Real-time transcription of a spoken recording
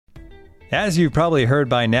As you've probably heard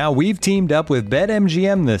by now, we've teamed up with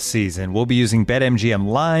BetMGM this season. We'll be using BetMGM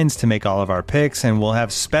lines to make all of our picks, and we'll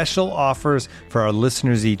have special offers for our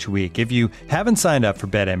listeners each week. If you haven't signed up for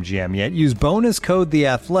BetMGM yet, use bonus code The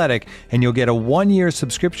Athletic, and you'll get a 1-year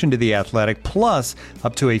subscription to The Athletic, plus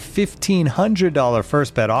up to a $1,500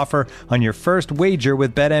 first bet offer on your first wager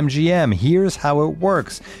with BetMGM. Here's how it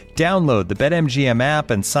works. Download the BetMGM app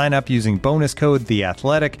and sign up using bonus code The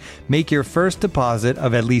Athletic. Make your first deposit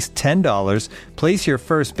of at least $10. Place your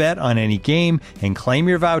first bet on any game and claim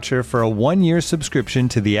your voucher for a 1-year subscription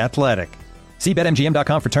to The Athletic. See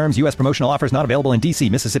BetMGM.com for terms. U.S. promotional offers not available in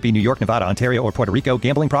D.C., Mississippi, New York, Nevada, Ontario, or Puerto Rico.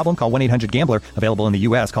 Gambling problem? Call 1-800-GAMBLER. Available in the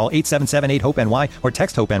U.S. Call 877-8-HOPE-NY or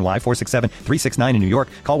text HOPE-NY 467-369 in New York.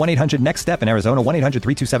 Call 1-800-NEXT-STEP in Arizona.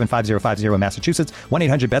 1-800-327-5050 in Massachusetts.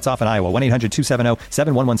 1-800-BETS-OFF in Iowa.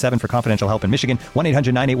 1-800-270-7117 for confidential help in Michigan.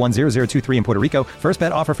 1-800-981-0023 in Puerto Rico. First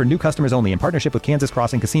bet offer for new customers only in partnership with Kansas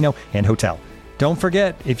Crossing Casino and Hotel. Don't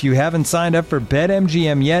forget, if you haven't signed up for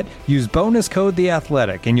BetMGM yet, use bonus code The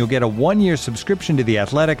Athletic, and you'll get a 1-year subscription to The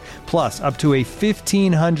Athletic, plus up to a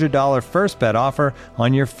 $1,500 first bet offer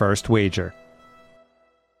on your first wager.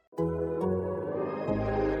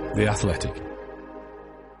 The Athletic.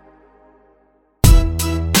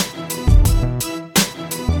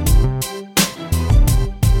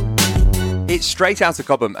 It's Straight Outta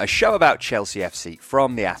Cobham, a show about Chelsea FC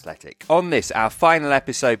from The Athletic. On this, our final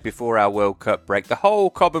episode before our World Cup break, the whole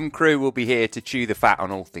Cobham crew will be here to chew the fat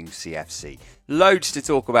on all things CFC. Loads to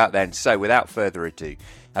talk about then, so without further ado,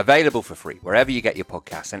 available for free wherever you get your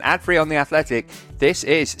podcasts and ad-free on The Athletic, this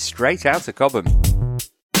is Straight Outta Cobham.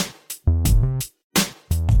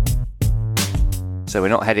 So we're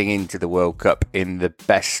not heading into the World Cup in the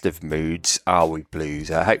best of moods, are we, Blues?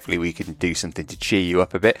 Hopefully we can do something to cheer you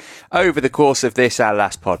up a bit over the course of this, our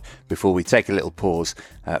last pod, before we take a little pause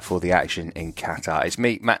for the action in Qatar. It's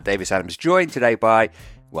me, Matt Davis-Adams, joined today by,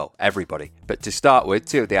 well, everybody. But to start with,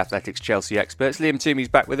 two of the Athletic's Chelsea experts. Liam Toomey's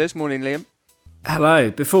back with us. Morning, Liam. Hello.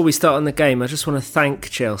 Before we start on the game, I just want to thank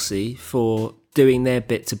Chelsea for doing their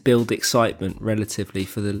bit to build excitement relatively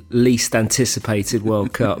for the least anticipated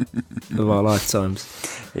World Cup of our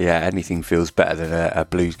lifetimes. Yeah, anything feels better than a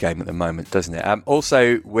Blues game at the moment, doesn't it?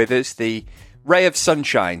 Also with us, the ray of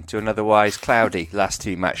sunshine to an otherwise cloudy last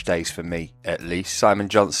two match days for me, at least. Simon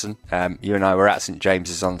Johnson, you and I were at St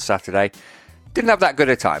James's on Saturday. Didn't have that good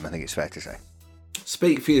a time, I think it's fair to say.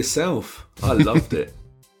 Speak for yourself. I loved it.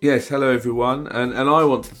 Yes, hello everyone. And I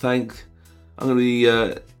want to thank, I'm going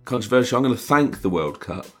to be controversial, I'm going to thank the World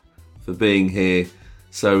Cup for being here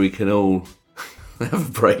so we can all have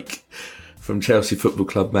a break from Chelsea Football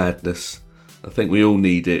Club madness. I think we all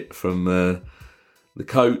need it from the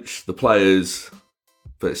coach, the players,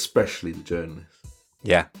 but especially the journalists.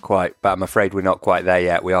 Yeah, quite. But I'm afraid we're not quite there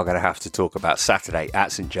yet. We are going to have to talk about Saturday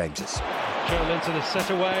at St James's. Joe into the set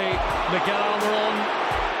away. Miguel Almiron.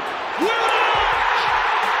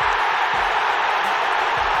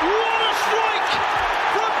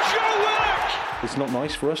 It's not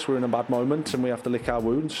nice for us. We're in a bad moment and we have to lick our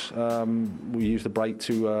wounds. We use the break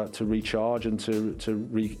to recharge and to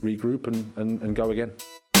regroup and go again.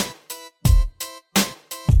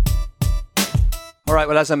 All right,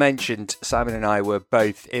 well, as I mentioned, Simon and I were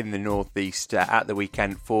both in the Northeast at the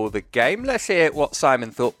weekend for the game. Let's hear what Simon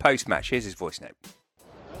thought post-match. Here's his voice note.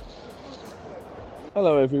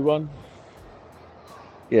 Hello, everyone.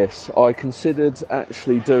 Yes, I considered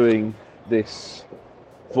actually doing this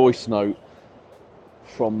voice note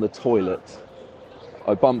from the toilet.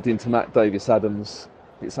 I bumped into Matt Davis-Adams.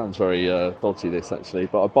 It sounds very dodgy, this, actually,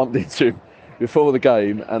 but I bumped into him before the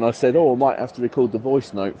game and I said, I might have to record the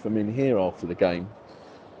voice note from in here after the game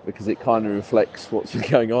because it kind of reflects what's been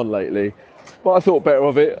going on lately. But I thought better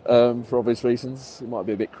of it for obvious reasons. It might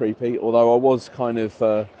be a bit creepy, although I was kind of...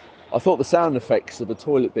 I thought the sound effects of a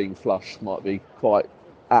toilet being flushed might be quite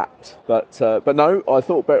apt. But no, I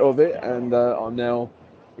thought better of it and I'm now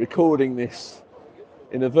recording this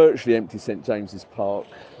in a virtually empty St James's Park.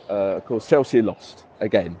 Of course, Chelsea lost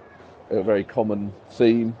again. A very common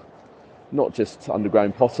theme, not just under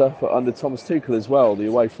Graham Potter, but under Thomas Tuchel as well. The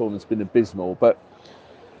away form has been abysmal. But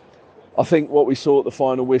I think what we saw at the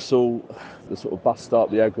final whistle, the sort of bust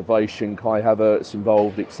up, the aggravation, Kai Havertz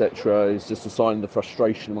involved, etc., is just a sign of the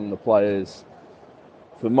frustration among the players.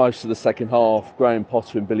 For most of the second half, Graham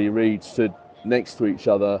Potter and Billy Reid stood next to each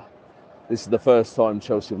other. This is the first time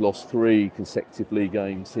Chelsea have lost 3 consecutive league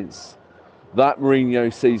games since that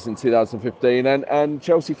Mourinho season 2015, and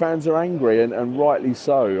Chelsea fans are angry, and rightly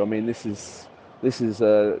so. I mean, this is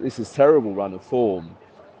terrible run of form,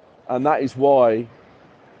 and that is why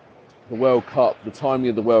the World Cup, the timing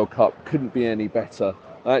of the World Cup, couldn't be any better.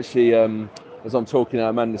 I actually as I'm talking now,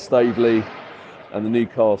 Amanda Staveley and the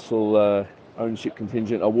Newcastle ownership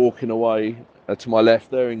contingent are walking away to my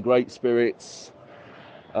left. They're in great spirits,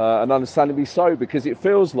 and understandably so, because it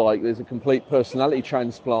feels like there's a complete personality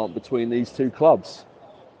transplant between these two clubs.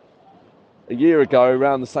 A year ago,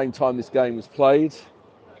 around the same time this game was played,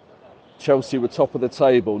 Chelsea were top of the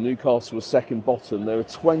table, Newcastle was second bottom. There are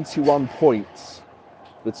 21 points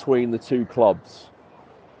between the two clubs.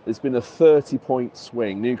 There's been a 30-point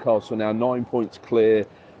swing. Newcastle now 9 points clear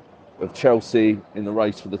of Chelsea in the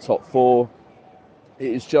race for the top four.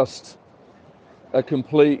 It is just a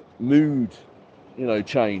complete mood,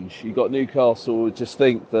 change. You've got Newcastle who just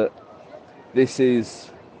think that this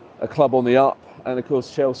is a club on the up, and of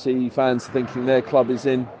course Chelsea fans are thinking their club is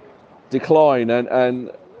in decline,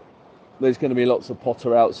 and there's going to be lots of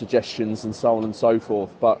Potter out suggestions and so on and so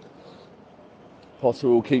forth, but Potter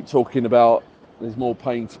will keep talking about there's more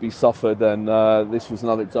pain to be suffered, and this was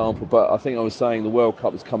another example. But I think I was saying the World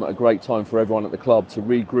Cup has come at a great time for everyone at the club to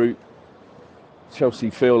regroup. Chelsea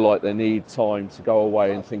feel like they need time to go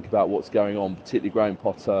away and think about what's going on, particularly Graham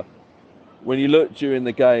Potter. When you looked during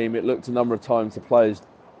the game, it looked a number of times the players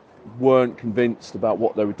weren't convinced about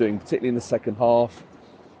what they were doing, particularly in the second half.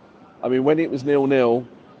 I mean, when it was 0-0,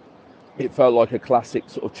 it felt like a classic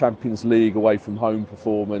sort of Champions League away from home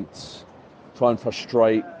performance, try and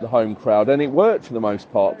frustrate the home crowd, and it worked for the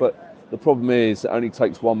most part. But the problem is it only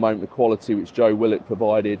takes one moment of quality, which Joe Willock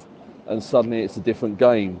provided, and suddenly it's a different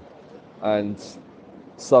game, and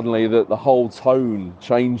suddenly the whole tone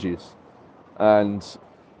changes. And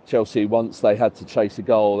Chelsea, once they had to chase a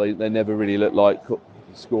goal, they never really looked like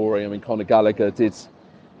scoring. I mean, Conor Gallagher did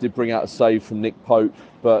bring out a save from Nick Pope,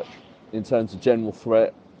 but in terms of general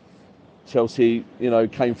threat, Chelsea,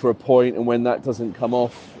 came for a point, and when that doesn't come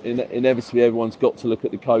off, inevitably everyone's got to look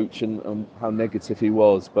at the coach and how negative he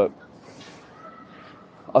was. But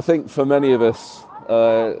I think for many of us,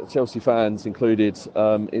 Chelsea fans included,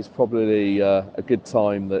 it's probably a good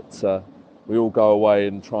time that we all go away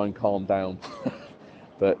and try and calm down.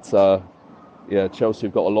 But Chelsea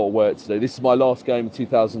have got a lot of work to do. This is my last game of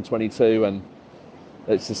 2022, and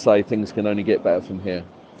let's just say things can only get better from here.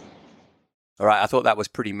 All right, I thought that was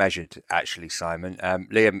pretty measured, actually, Simon.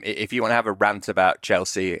 Liam, if you want to have a rant about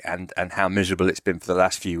Chelsea and how miserable it's been for the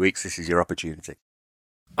last few weeks, this is your opportunity.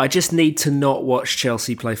 I just need to not watch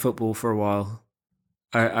Chelsea play football for a while.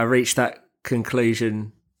 I reached that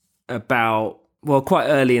conclusion quite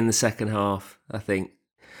early in the second half, I think.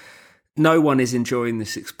 No one is enjoying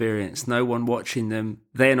this experience. No one watching them.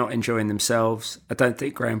 They're not enjoying themselves. I don't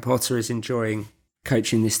think Graham Potter is enjoying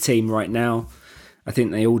coaching this team right now. I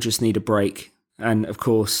think they all just need a break. And of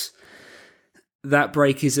course, that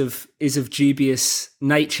break is of dubious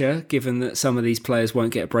nature, given that some of these players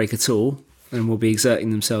won't get a break at all and will be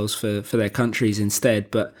exerting themselves for their countries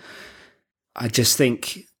instead. But I just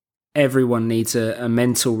think everyone needs a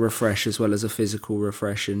mental refresh as well as a physical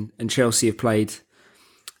refresh. And Chelsea have played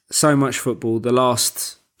so much football. The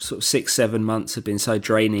last sort of 6-7 months have been so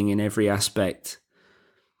draining in every aspect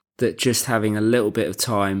that just having a little bit of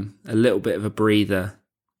time, a little bit of a breather,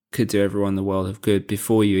 could do everyone the world of good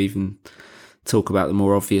before you even talk about the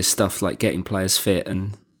more obvious stuff like getting players fit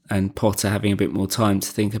and Potter having a bit more time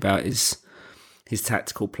to think about his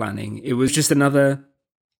tactical planning. It was just another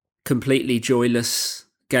completely joyless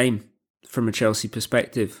game from a Chelsea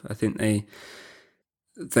perspective. I think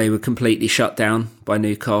they were completely shut down by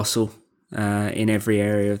Newcastle in every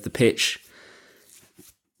area of the pitch.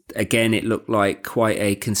 Again, it looked like quite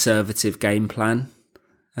a conservative game plan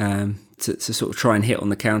to sort of try and hit on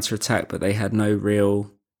the counter-attack, but they had no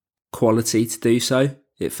real quality to do so.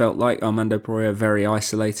 It felt like Armando Broja very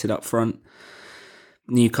isolated up front.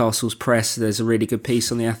 Newcastle's press, there's a really good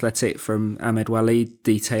piece on The Athletic from Ahmed Walid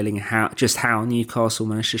detailing how Newcastle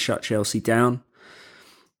managed to shut Chelsea down.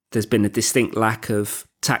 There's been a distinct lack of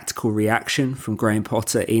tactical reaction from Graham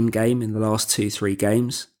Potter in-game in the last 2-3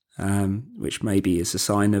 games, which maybe is a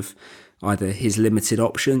sign of either his limited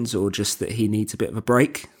options or just that he needs a bit of a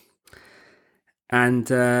break. And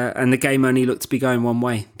the game only looked to be going one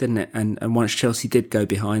way, didn't it? And once Chelsea did go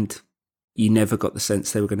behind, you never got the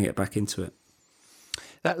sense they were going to get back into it.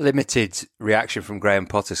 That limited reaction from Graham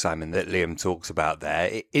Potter, Simon, that Liam talks about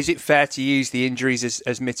there, is it fair to use the injuries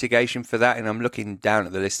as mitigation for that? And I'm looking down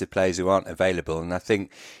at the list of players who aren't available, and I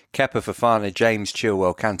think Kepa, Fofana, James,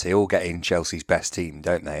 Chilwell, Kante all get in Chelsea's best team,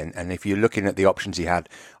 don't they? And if you're looking at the options he had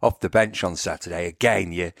off the bench on Saturday,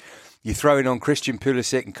 again, you're throwing on Christian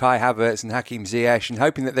Pulisic and Kai Havertz and Hakim Ziyech and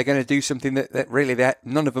hoping that they're going to do something that really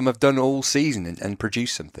none of them have done all season and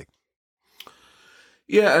produce something.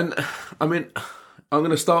 Yeah, and I mean, I'm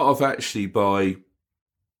going to start off actually by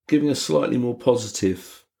giving a slightly more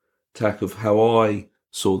positive tack of how I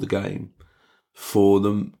saw the game for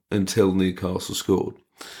them until Newcastle scored.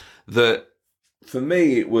 That for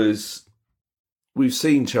me, it was, we've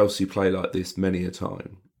seen Chelsea play like this many a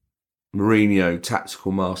time. Mourinho,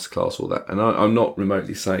 tactical masterclass, all that. And I'm not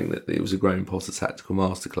remotely saying that it was a Graham Potter tactical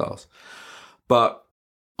masterclass. But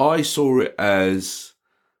I saw it as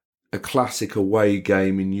a classic away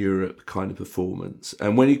game in Europe kind of performance.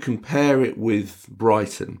 And when you compare it with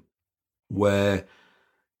Brighton, where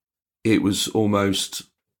it was almost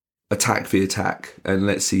attack v attack and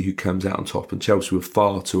let's see who comes out on top, and Chelsea were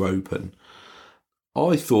far too open,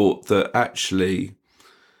 I thought that actually,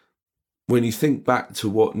 when you think back to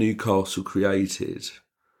what Newcastle created,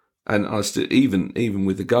 and even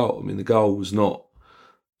with the goal, I mean, the goal was not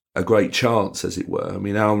a great chance, as it were. I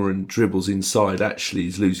mean, Almiron dribbles inside, actually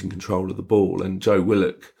is losing control of the ball, and Joe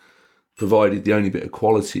Willock provided the only bit of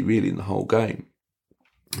quality really in the whole game,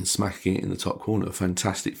 and smacking it in the top corner, a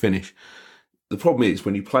fantastic finish. The problem is,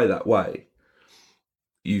 when you play that way,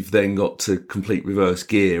 you've then got to complete reverse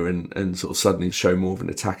gear and sort of suddenly show more of an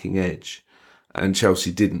attacking edge, and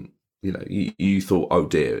Chelsea didn't. You know, you thought, oh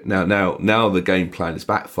dear, now the game plan is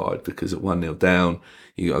backfired, because at 1-0 down,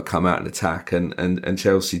 you got to come out and attack, and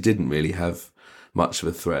Chelsea didn't really have much of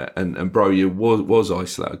a threat, and Broja was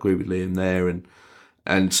isolated. I agree with Liam there,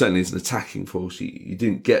 and certainly as an attacking force, you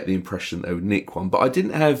didn't get the impression they would nick one. But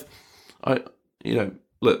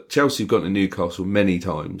look, Chelsea have gone to Newcastle many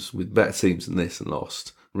times with better teams than this and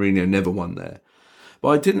lost. Mourinho never won there. But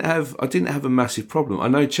I didn't have a massive problem. I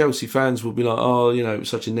know Chelsea fans will be like, oh, you know, it was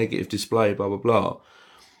such a negative display, blah, blah, blah.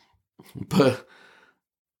 But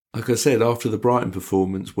like I said, after the Brighton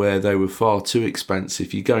performance, where they were far too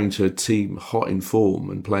expansive, you go into a team hot in form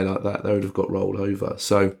and play like that, they would have got rolled over.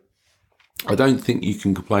 So I don't think you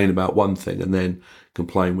can complain about one thing and then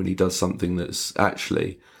complain when he does something that's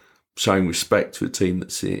actually showing respect to a team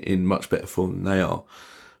that's in much better form than they are.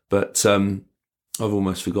 But I've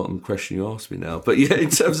almost forgotten the question you asked me now. But yeah, in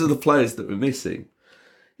terms of the players that we're missing,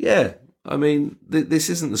 yeah, I mean, this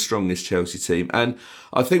isn't the strongest Chelsea team. And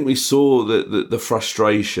I think we saw the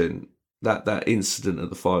frustration, that incident at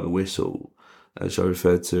the final whistle, as I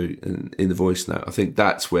referred to in the voice note. I think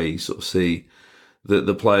that's where you sort of see that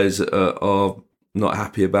the players are not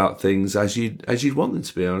happy about things as you'd want them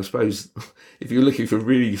to be. And I suppose if you're looking for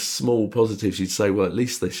really small positives, you'd say, well, at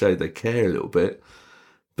least they showed they care a little bit.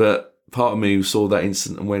 But part of me who saw that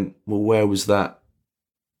incident and went, well, where was that?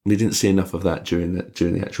 We didn't see enough of that during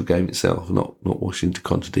the actual game itself, not wishing to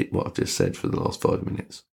contradict what I've just said for the last 5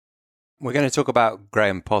 minutes. We're going to talk about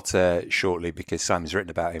Graham Potter shortly, because Simon's written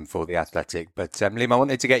about him for The Athletic. But Liam, I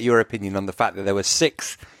wanted to get your opinion on the fact that there were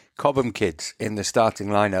 6 Cobham kids in the starting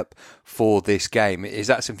lineup for this game. Is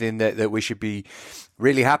that something that we should be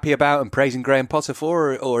really happy about and praising Graham Potter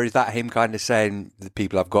for, or is that him kind of saying, the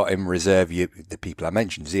people I've got in reserve, the people I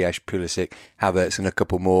mentioned, Ziyech, Pulisic, Havertz and a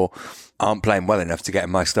couple more, aren't playing well enough to get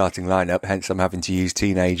in my starting lineup, hence I'm having to use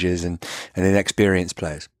teenagers and inexperienced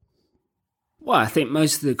players? Well, I think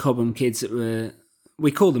most of the Cobham kids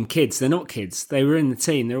we call them kids, they're not kids. They were in the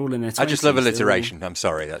team, they're all in their 20s. I just love alliteration. I'm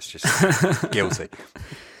sorry, that's just guilty.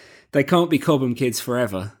 They can't be Cobham kids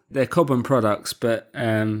forever. They're Cobham products, but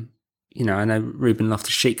I know Ruben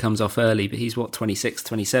Loftus-Cheek comes off early, but he's 26,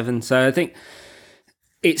 27. So I think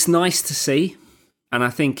it's nice to see, and I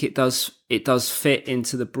think it does fit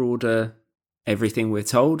into the broader everything we're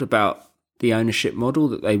told about the ownership model,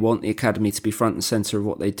 that they want the academy to be front and centre of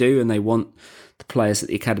what they do, and they want the players that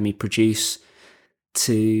the academy produce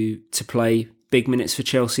to play big minutes for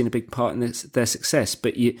Chelsea and a big part in their success.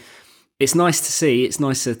 But it's nice to see. It's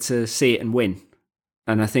nicer to see it and win,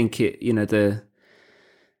 and I think the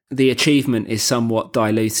achievement is somewhat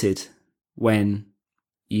diluted when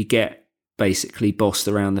you get basically bossed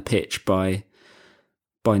around the pitch by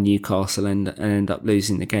Newcastle and end up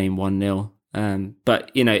losing the game 1-0.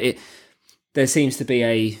 But there seems to be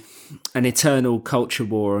an eternal culture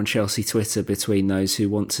war on Chelsea Twitter between those who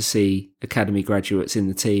want to see academy graduates in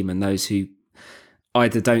the team and those who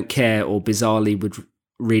either don't care or bizarrely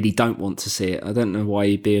really don't want to see it. I don't know why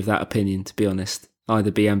you'd be of that opinion, to be honest.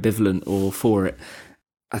 Either be ambivalent or for it.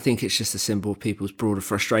 I think it's just a symbol of people's broader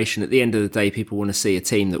frustration. At the end of the day, people want to see a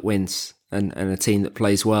team that wins and a team that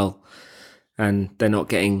plays well. And they're not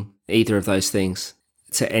getting either of those things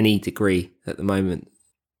to any degree at the moment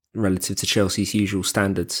relative to Chelsea's usual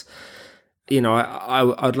standards.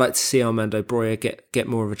 I'd like to see Armando Broja get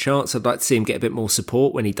more of a chance. I'd like to see him get a bit more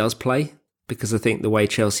support when he does play, because I think the way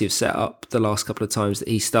Chelsea have set up the last couple of times that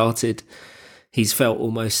he started, he's felt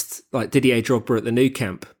almost like Didier Drogba at the Nou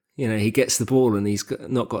Camp. He gets the ball and he's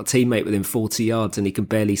not got a teammate within 40 yards and he can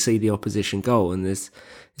barely see the opposition goal. And it's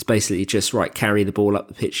basically just, right, carry the ball up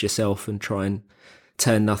the pitch yourself and try and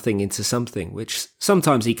turn nothing into something, which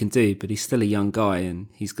sometimes he can do, but he's still a young guy and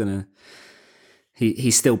he's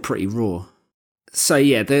still pretty raw. So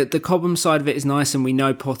yeah, the Cobham side of it is nice, and we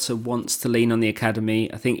know Potter wants to lean on the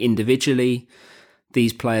academy. I think individually,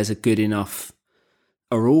 these players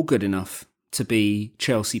are all good enough to be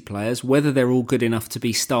Chelsea players. Whether they're all good enough to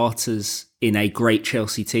be starters in a great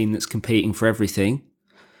Chelsea team that's competing for everything,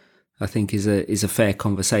 I think is a fair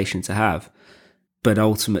conversation to have. But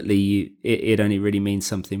ultimately, it only really means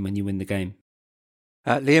something when you win the game.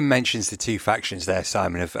 Liam mentions the two factions there,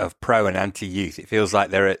 Simon, of pro and anti-youth. It feels like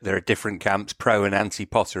there are different camps, pro and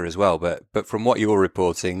anti-Potter as well. But from what you're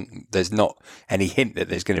reporting, there's not any hint that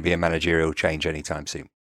there's going to be a managerial change anytime soon.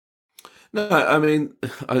 No, I mean,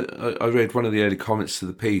 I read one of the early comments to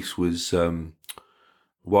the piece was,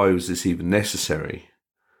 why was this even necessary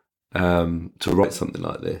to write something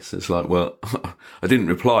like this? It's like, well, I didn't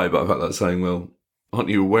reply, but I felt like saying, well, aren't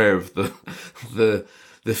you aware of the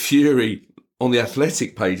fury on the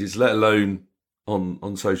Athletic pages, let alone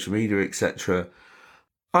on social media, etc.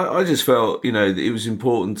 I just felt, that it was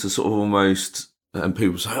important to sort of almost, and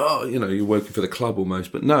people say, oh, you're working for the club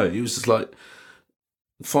almost, but no, it was just like,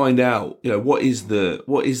 find out, what is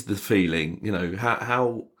the feeling,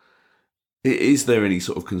 how is there any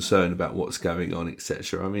sort of concern about what's going on,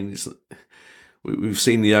 etc. I mean, we've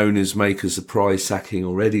seen the owners make a surprise sacking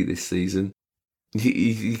already this season.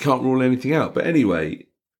 You can't rule anything out. But anyway,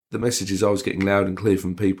 the messages I was getting loud and clear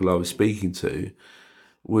from people I was speaking to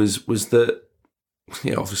was that,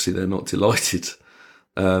 obviously they're not delighted.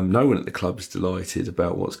 No one at the club is delighted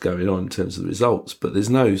about what's going on in terms of the results, but there's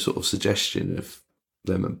no sort of suggestion of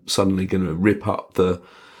them suddenly going to rip up the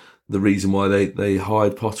reason why they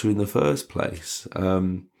hired Potter in the first place.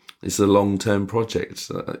 It's a long-term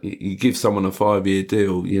project. You give someone a 5-year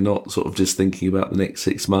deal, you're not sort of just thinking about the next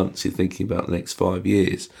 6 months, you're thinking about the next 5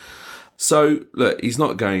 years. So, look, he's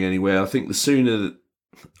not going anywhere. I think the sooner...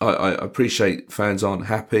 I appreciate fans aren't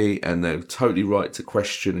happy and they're totally right to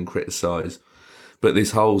question and criticise, but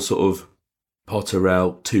this whole sort of Potter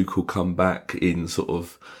out, Tuchel come back in sort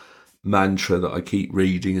of mantra that I keep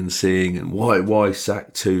reading and seeing, and why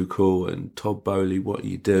sack Tuchel, and Todd Bowley, what are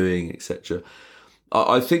you doing, etc.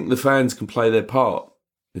 I think the fans can play their part,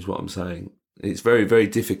 is what I'm saying. It's very, very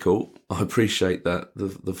difficult. I appreciate that.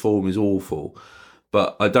 The form is awful.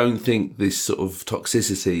 But I don't think this sort of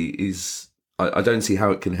toxicity is... I don't see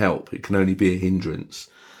how it can help. It can only be a hindrance,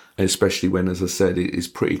 especially when, as I said, it is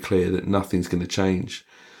pretty clear that nothing's going to change,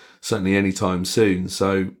 certainly anytime soon.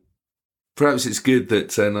 So perhaps it's good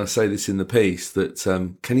that, and I say this in the piece, that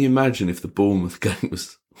can you imagine if the Bournemouth game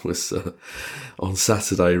was on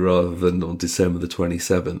Saturday rather than on December the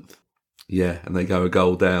 27th? Yeah, and they go a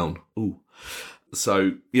goal down. Ooh.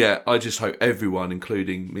 So, yeah, I just hope everyone,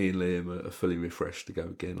 including me and Liam, are fully refreshed to go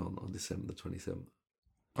again on December the 27th.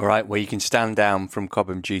 All right, well, you can stand down from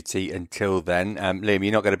Cobham duty until then. Liam,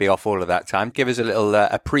 you're not going to be off all of that time. Give us a little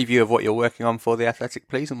a preview of what you're working on for The Athletic,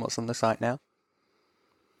 please, and what's on the site now.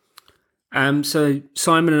 So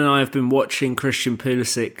Simon and I have been watching Christian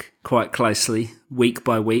Pulisic quite closely, week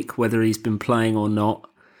by week, whether he's been playing or not.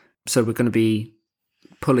 So we're going to be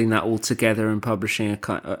pulling that all together and publishing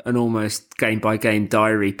an almost game-by-game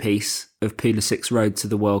diary piece of Pulisic's road to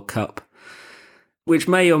the World Cup, which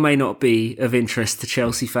may or may not be of interest to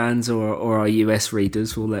Chelsea fans or our US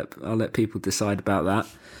readers. I'll let people decide about that.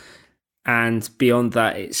 And beyond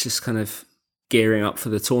that, it's just kind of gearing up for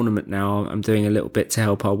the tournament now. I'm doing a little bit to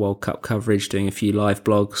help our World Cup coverage, doing a few live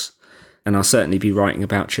blogs, and I'll certainly be writing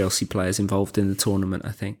about Chelsea players involved in the tournament,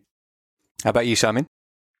 I think. How about you, Simon?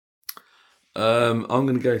 I'm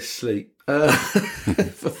going to go to sleep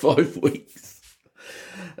for 5 weeks.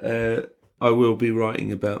 I will be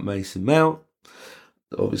writing about Mason Mount.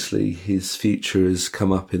 Obviously, his future has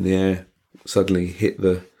come up in the air. Suddenly hit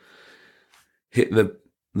the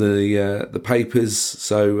papers.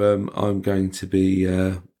 So I'm going to be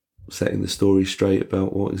setting the story straight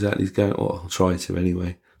about what exactly is going on. Or I'll try to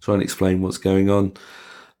anyway. Try and explain what's going on.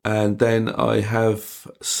 And then I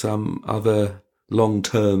have some other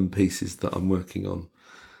long-term pieces that I'm working on.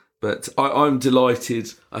 But I'm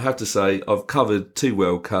delighted. I have to say, I've covered 2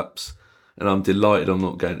 World Cups, and I'm delighted I'm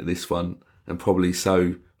not going to this one. And probably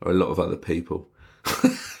so are a lot of other people,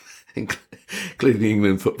 including the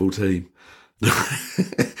England football team.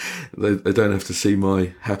 They don't have to see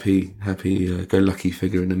my happy go lucky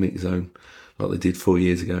figure in the mix zone like they did 4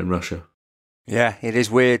 years ago in Russia. Yeah, it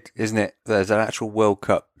is weird, isn't it? There's an actual World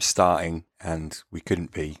Cup starting and we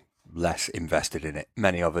couldn't be less invested in it.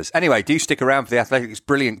 Many of us. Anyway, do stick around for the Athletic's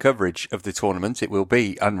brilliant coverage of the tournament. It will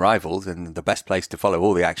be unrivaled and the best place to follow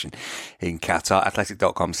all the action in Qatar.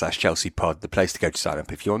 Athletic.com/ChelseaPod, the place to go to sign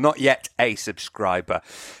up if you're not yet a subscriber.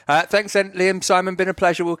 Thanks then, Liam, Simon, been a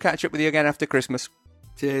pleasure. We'll catch up with you again after Christmas.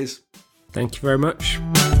 Cheers. Thank you very much.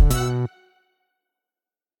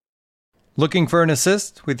 Looking for an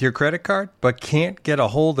assist with your credit card but can't get a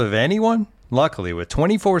hold of anyone? Luckily, with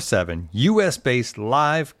 24/7 US-based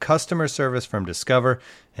live customer service from Discover,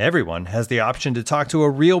 everyone has the option to talk to a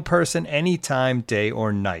real person anytime, day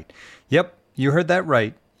or night. Yep, you heard that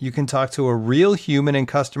right. You can talk to a real human in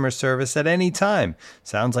customer service at any time.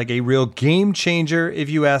 Sounds like a real game changer if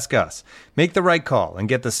you ask us. Make the right call and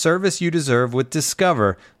get the service you deserve with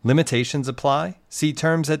Discover. Limitations apply. See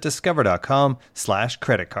terms at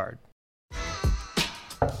discover.com/creditcard.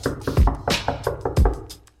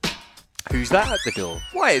 Who's that at the door?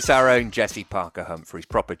 Why, it's our own Jesse Parker Humphreys,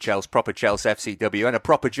 proper Chelsea FCW, and a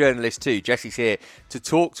proper journalist too. Jesse's here to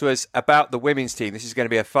talk to us about the women's team. This is going to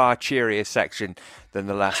be a far cheerier section than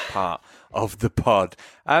the last part of the pod.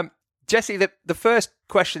 Jesse, the first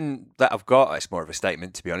question that I've got, it's more of a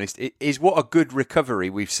statement to be honest, is what a good recovery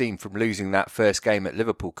we've seen from losing that first game at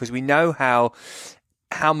Liverpool, because we know how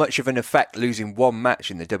much of an effect losing one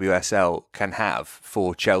match in the WSL can have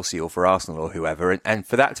for Chelsea or for Arsenal or whoever. And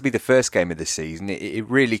for that to be the first game of the season, it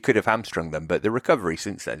really could have hamstrung them. But the recovery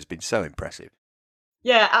since then has been so impressive.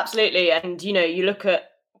 Yeah, absolutely. And, you know, you look at,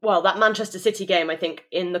 well, that Manchester City game, I think,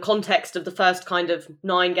 in the context of the first kind of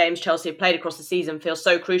 9 games Chelsea have played across the season feels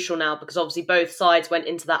so crucial now, because obviously both sides went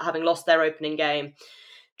into that having lost their opening game.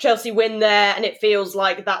 Chelsea win there, and it feels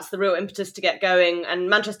like that's the real impetus to get going. And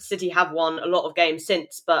Manchester City have won a lot of games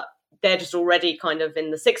since, but they're just already kind of in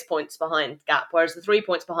the 6 points behind gap, whereas the 3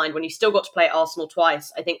 points behind, when you still got to play Arsenal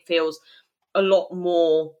twice, I think feels a lot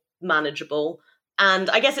more manageable. And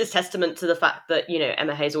I guess it's testament to the fact that, you know,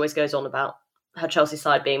 Emma Hayes always goes on about her Chelsea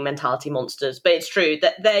side being mentality monsters, but it's true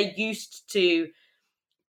that they're used to,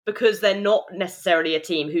 because they're not necessarily a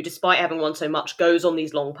team who, despite having won so much, goes on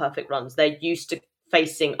these long perfect runs. They're used to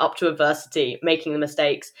facing up to adversity, making the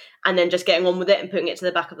mistakes, and then just getting on with it and putting it to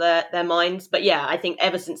the back of their minds. But yeah, I think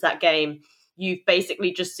ever since that game, you've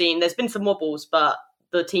basically just seen, there's been some wobbles, but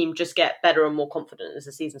the team just get better and more confident as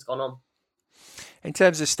the season's gone on. In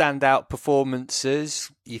terms of standout performances,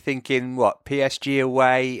 you're thinking, what, PSG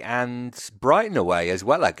away and Brighton away as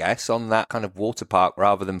well, I guess, on that kind of water park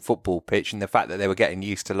rather than football pitch, and the fact that they were getting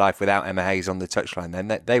used to life without Emma Hayes on the touchline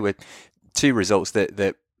then. They were 2 results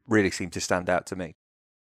that really seemed to stand out to me.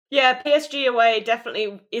 Yeah, PSG away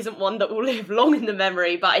definitely isn't one that will live long in the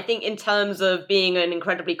memory, but I think in terms of being an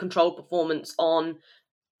incredibly controlled performance on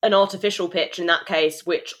an artificial pitch in that case,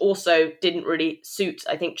 which also didn't really suit,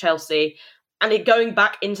 I think, Chelsea, and it going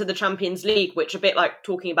back into the Champions League, which a bit like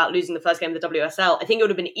talking about losing the first game of the WSL, I think it would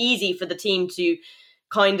have been easy for the team to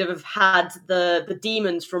kind of have had the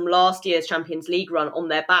demons from last year's Champions League run on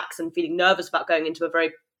their backs and feeling nervous about going into a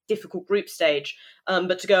very difficult group stage,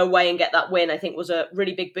 but to go away and get that win, I think, was a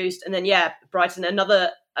really big boost. And then, yeah, Brighton,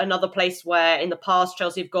 another place where in the past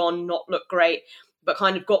Chelsea have gone not look great, but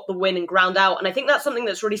kind of got the win and ground out. And I think that's something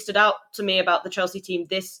that's really stood out to me about the Chelsea team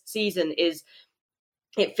this season, is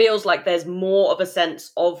it feels like there's more of a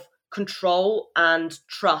sense of control and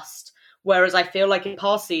trust. Whereas I feel like in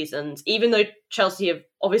past seasons, even though Chelsea have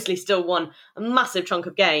obviously still won a massive chunk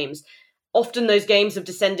of games, often those games have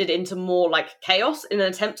descended into more like chaos in an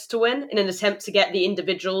attempt to win, in an attempt to get the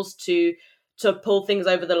individuals to pull things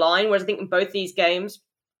over the line. Whereas I think in both these games,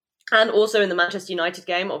 and also in the Manchester United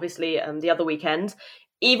game, obviously the other weekend,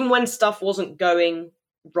 even when stuff wasn't going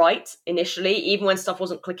right initially, even when stuff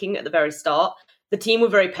wasn't clicking at the very start, the team were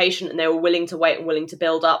very patient and they were willing to wait and willing to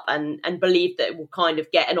build up and believe that it will kind of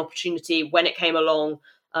get an opportunity when it came along.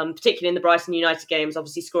 Particularly in the Brighton United games,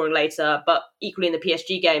 obviously scoring later, but equally in the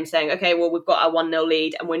PSG game, saying, okay, well, we've got our 1-0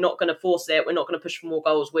 lead and we're not going to force it. We're not going to push for more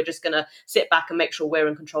goals. We're just going to sit back and make sure we're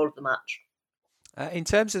in control of the match. In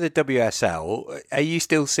terms of the WSL, are you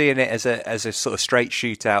still seeing it as a sort of straight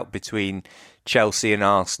shootout between Chelsea and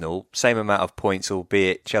Arsenal? Same amount of points,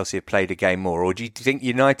 albeit Chelsea have played a game more. Or do you think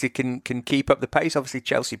United can keep up the pace? Obviously,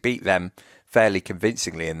 Chelsea beat them fairly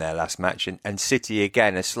convincingly in their last match, and City,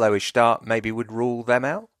 again, a slowish start maybe would rule them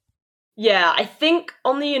out? Yeah, I think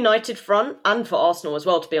on the United front, and for Arsenal as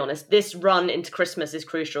well, to be honest, this run into Christmas is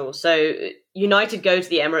crucial. So United go to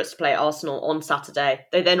the Emirates to play Arsenal on Saturday.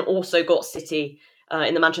 They then also got City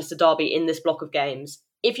in the Manchester Derby in this block of games.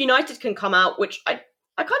 If United can come out, which I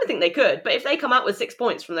kind of think they could, but if they come out with 6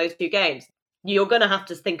 points from those 2 games, you're going to have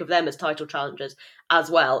to think of them as title challengers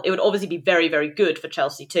as well. It would obviously be very, very good for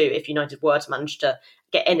Chelsea too if United were to manage to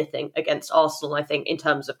get anything against Arsenal, I think, in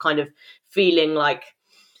terms of kind of feeling like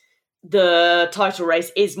the title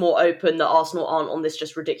race is more open, that Arsenal aren't on this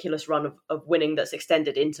just ridiculous run of winning that's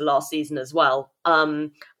extended into last season as well.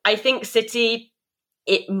 I think City,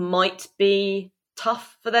 it might be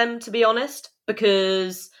tough for them, to be honest,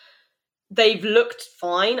 because they've looked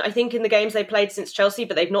fine, I think, in the games they played since Chelsea,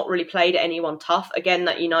 but they've not really played anyone tough. Again,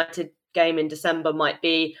 that United game in December might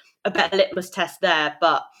be a better litmus test there,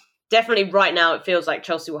 but definitely right now it feels like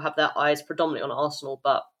Chelsea will have their eyes predominantly on Arsenal,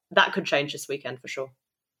 but that could change this weekend for sure.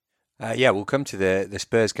 We'll come to the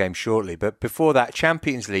Spurs game shortly, but before that,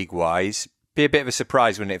 Champions League-wise, be a bit of a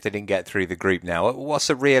surprise, wouldn't it, if they didn't get through the group now? What's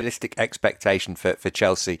a realistic expectation for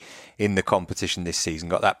Chelsea in the competition this season?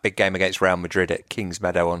 Got that big game against Real Madrid at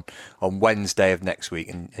Kingsmeadow on Wednesday of next week,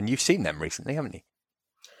 and you've seen them recently, haven't you?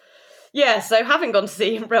 Yeah, so having gone to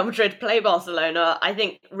see Real Madrid play Barcelona, I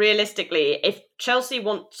think realistically, if Chelsea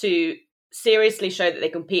want to seriously show that they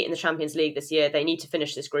compete in the Champions League this year, they need to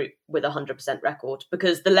finish this group with a 100% record,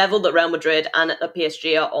 because the level that Real Madrid and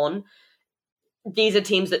PSG are on, these are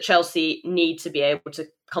teams that Chelsea need to be able to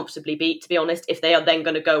comfortably beat, to be honest, if they are then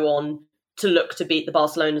going to go on to look to beat the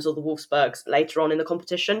Barcelonas or the Wolfsburgs later on in the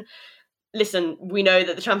competition. Listen, we know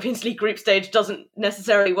that the Champions League group stage doesn't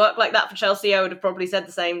necessarily work like that for Chelsea. I would have probably said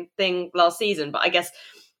the same thing last season, but I guess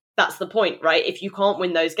that's the point, right? If you can't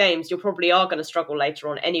win those games, you probably are going to struggle later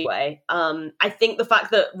on anyway. I think the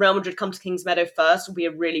fact that Real Madrid come to Kingsmeadow first will be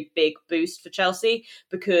a really big boost for Chelsea,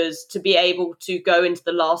 because to be able to go into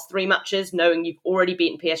the last three matches knowing you've already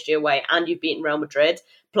beaten PSG away and you've beaten Real Madrid,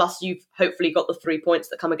 plus you've hopefully got the 3 points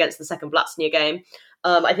that come against the second Vladimir game,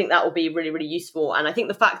 I think that will be really, really useful. And I think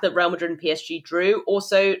the fact that Real Madrid and PSG drew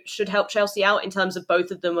also should help Chelsea out, in terms of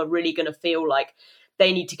both of them are really going to feel like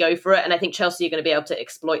they need to go for it. And I think Chelsea are going to be able to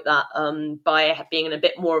exploit that by being in a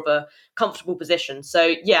bit more of a comfortable position.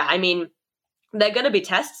 So, yeah, I mean, they're going to be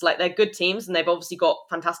tests. Like, they're good teams, and they've obviously got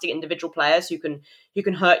fantastic individual players who can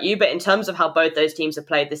hurt you. But in terms of how both those teams have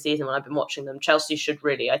played this season, when I've been watching them, Chelsea should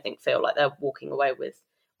really, I think, feel like they're walking away with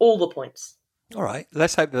all the points. All right,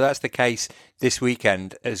 let's hope that that's the case this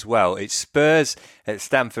weekend as well. It's Spurs at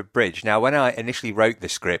Stamford Bridge. Now, when I initially wrote the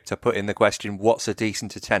script, I put in the question, what's a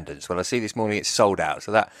decent attendance? Well, I see this morning it's sold out,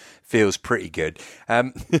 so that feels pretty good.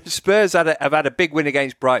 Spurs have had a big win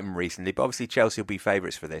against Brighton recently, but obviously Chelsea will be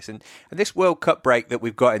favourites for this. And this World Cup break that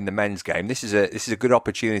we've got in the men's game, this is a good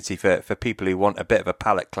opportunity for people who want a bit of a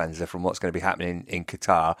palate cleanser from what's going to be happening in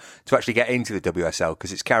Qatar to actually get into the WSL,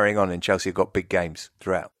 because it's carrying on and Chelsea have got big games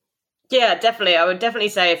throughout. Yeah, definitely. I would definitely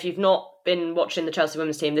say if you've not been watching the Chelsea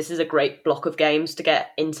women's team, this is a great block of games to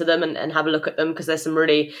get into them and have a look at them, because there's some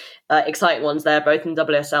really exciting ones there, both in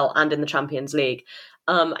WSL and in the Champions League.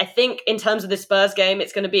 I think in terms of this Spurs game,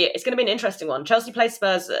 it's going to be an interesting one. Chelsea played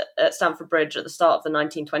Spurs at Stamford Bridge at the start of the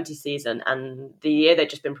 1920 season, and the year they'd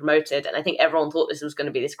just been promoted. And I think everyone thought this was going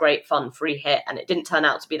to be this great, fun, free hit, and it didn't turn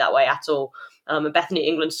out to be that way at all. And Bethany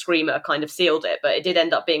England's screamer kind of sealed it, but it did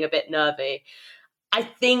end up being a bit nervy. I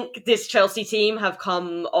think this Chelsea team have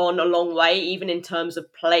come on a long way, even in terms of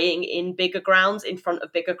playing in bigger grounds, in front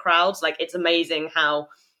of bigger crowds. Like, it's amazing how,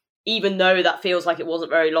 even though that feels like it wasn't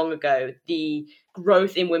very long ago, the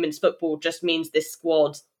growth in women's football just means this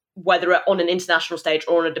squad, whether on an international stage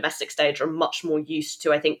or on a domestic stage, are much more used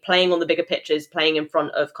to, I think, playing on the bigger pitches, playing in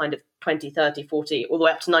front of kind of 20, 30, 40, all the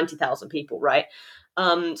way up to 90,000 people, right?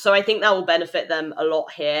 So I think that will benefit them a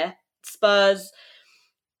lot here. Spurs,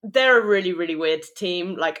 they're a really, really weird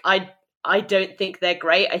team. Like, I don't think they're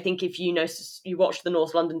great. I think if you watch the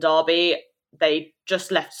North London derby, they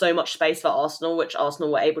just left so much space for Arsenal, which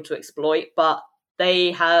Arsenal were able to exploit. But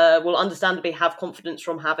they will understandably have confidence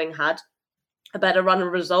from having had a better run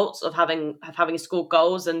of results, of having scored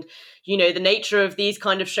goals. And, you know, the nature of these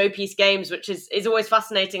kind of showpiece games, which is always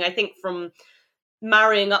fascinating, I think, from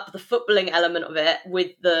marrying up the footballing element of it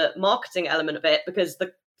with the marketing element of it, because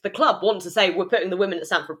the club want to say, we're putting the women at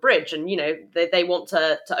Stamford Bridge, and, you know, they want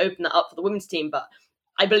to open that up for the women's team. But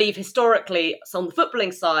I believe historically, so on the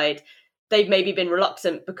footballing side, they've maybe been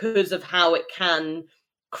reluctant because of how it can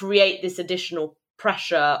create this additional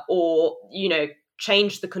pressure, or, you know,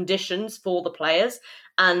 change the conditions for the players.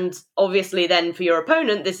 And obviously then for your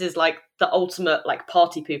opponent, this is like the ultimate like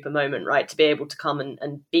party pooper moment, right? To be able to come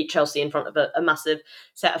and beat Chelsea in front of a massive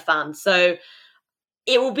set of fans. So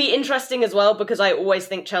it will be interesting as well, because I always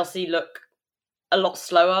think Chelsea look a lot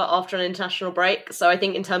slower after an international break. So I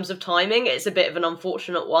think in terms of timing, it's a bit of an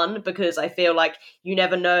unfortunate one, because I feel like you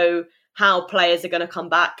never know how players are going to come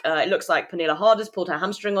back. It looks like Pernilla Harder's pulled her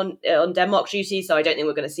hamstring on Denmark duty, so I don't think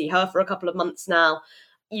we're going to see her for a couple of months now.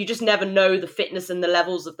 you just never know the fitness and the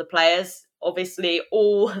levels of the players. Obviously,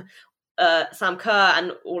 all Sam Kerr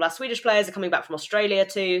and all our Swedish players are coming back from Australia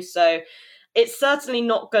too. So it's certainly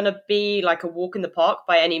not going to be like a walk in the park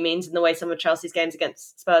by any means in the way some of Chelsea's games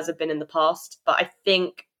against Spurs have been in the past. But I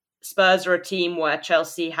think Spurs are a team where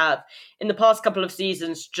Chelsea have, in the past couple of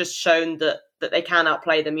seasons, just shown that they can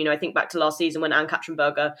outplay them. You know, I think back to last season when Anne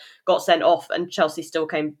Katzenberger got sent off and Chelsea still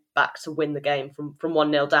came back to win the game from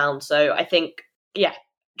 1-0 down. So I think, yeah,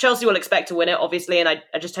 Chelsea will expect to win it, obviously, and I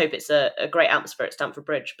just hope it's a great atmosphere at Stamford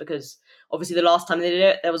Bridge, because obviously the last time they did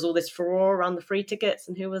it, there was all this furore around the free tickets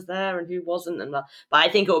and who was there and who wasn't. But I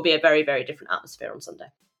think it will be a very, very different atmosphere on Sunday.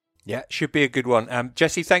 Yeah, should be a good one.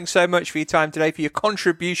 Jesse, thanks so much for your time today, for your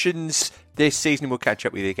contributions this season. We'll catch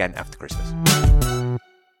up with you again after Christmas.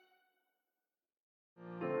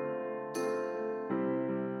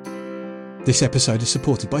 This episode is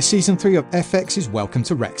supported by Season 3 of FX's Welcome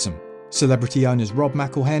to Wrexham. Celebrity owners Rob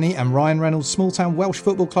McElhenney and Ryan Reynolds' small-town Welsh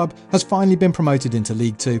football club has finally been promoted into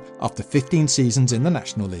League 2 after 15 seasons in the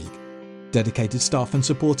National League. Dedicated staff and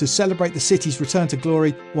supporters celebrate the city's return to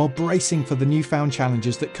glory while bracing for the newfound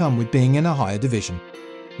challenges that come with being in a higher division.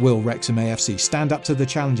 Will Wrexham AFC stand up to the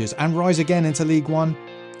challenges and rise again into League 1?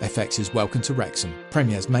 FX's Welcome to Wrexham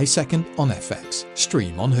premieres May 2nd on FX.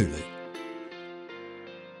 Stream on Hulu.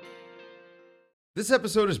 This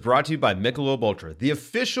episode is brought to you by Michelob Ultra, the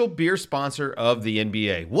official beer sponsor of the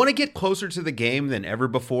NBA. Want to get closer to the game than ever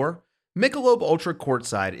before? Michelob Ultra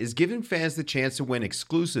Courtside is giving fans the chance to win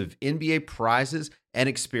exclusive NBA prizes and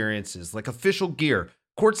experiences like official gear,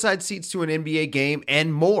 courtside seats to an NBA game,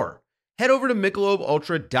 and more. Head over to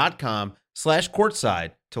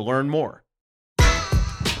MichelobUltra.com/courtside to learn more.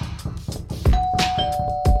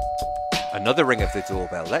 Another ring of the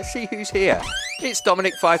doorbell. Let's see who's here. It's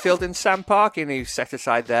Dominic Fifield and Sam Parkin, who set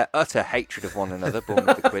aside their utter hatred of one another, born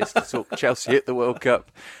with the quiz, to talk Chelsea at the World Cup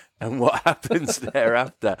and what happens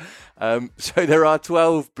thereafter. So there are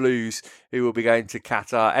 12 Blues who will be going to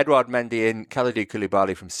Qatar. Edouard Mendy and Kalidou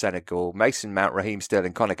Koulibaly from Senegal, Mason Mount, Raheem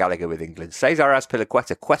Sterling, Conor Gallagher with England, Cesar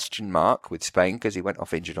Azpilicueta question mark with Spain because he went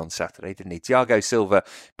off injured on Saturday, didn't he? Thiago Silva,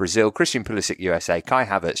 Brazil, Christian Pulisic, USA, Kai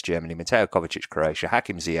Havertz, Germany, Mateo Kovacic, Croatia,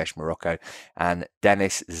 Hakim Ziyech, Morocco, and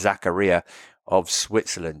Denis Zakaria of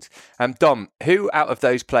Switzerland. Dom, who out of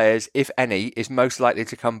those players, if any, is most likely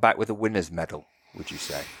to come back with a winner's medal, would you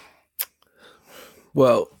say?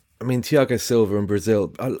 Well, I mean, Thiago Silva and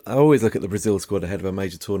Brazil, I always look at the Brazil squad ahead of a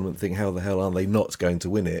major tournament and think, how the hell are they not going to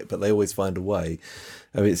win it? But they always find a way.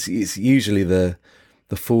 I mean, it's usually the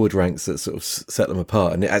forward ranks that sort of set them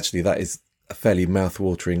apart. And actually, that is a fairly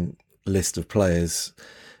mouth-watering list of players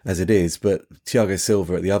as it is. But Thiago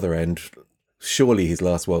Silva at the other end, surely his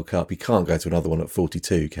last World Cup, he can't go to another one at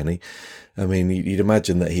 42, can he? I mean, you'd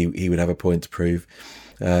imagine that he would have a point to prove.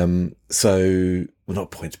 Not a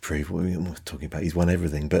point to prove. We're talking about he's won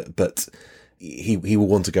everything, but he will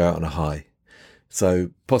want to go out on a high.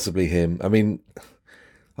 So possibly him. I mean,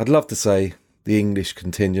 I'd love to say the English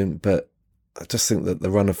contingent, but I just think that the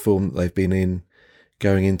run of form that they've been in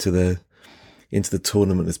going into the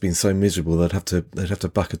tournament has been so miserable. They'd have to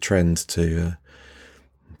buck a trend to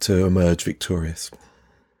emerge victorious.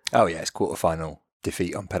 Oh yeah, it's quarter-final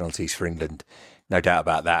defeat on penalties for England. No doubt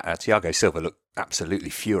about that. Thiago Silva looked absolutely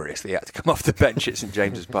furious that he had to come off the bench at St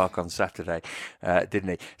James's Park on Saturday, didn't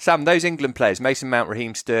he? Sam, those England players, Mason Mount,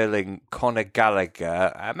 Raheem Sterling, Conor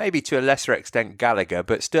Gallagher, maybe to a lesser extent Gallagher,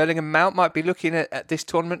 but Sterling and Mount might be looking at this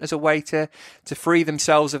tournament as a way to free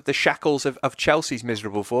themselves of the shackles of Chelsea's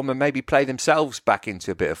miserable form and maybe play themselves back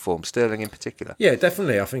into a bit of form, Sterling in particular. Yeah,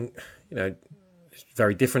 definitely. I think, it's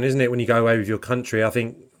very different, isn't it, when you go away with your country? I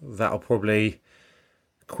think that'll probably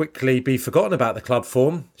quickly be forgotten about the club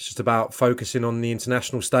form. It's just about focusing on the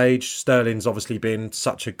international stage. Sterling's obviously been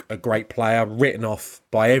such a great player, written off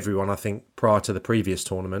by everyone, I think, prior to the previous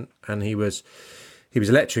tournament, and he was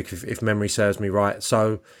electric if memory serves me right.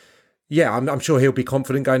 So yeah, I'm sure he'll be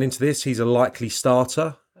confident going into this. He's a likely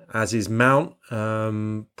starter, as is Mount.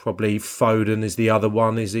 Probably Foden is the other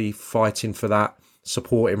one. Is he fighting for that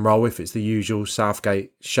supporting role if it's the usual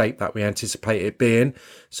Southgate shape that we anticipate it being?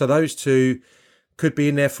 So those two could be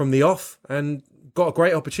in there from the off and got a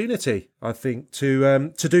great opportunity, I think,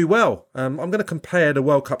 to do well. I'm going to compare the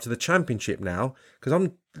World Cup to the Championship now because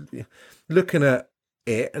I'm looking at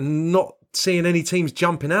it and not seeing any teams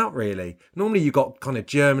jumping out really. Normally you've got kind of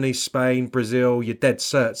Germany, Spain, Brazil, your dead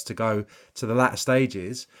certs to go to the latter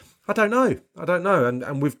stages. I don't know.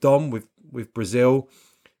 And with Dom, with Brazil,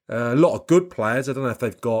 a lot of good players. I don't know if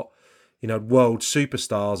they've got, world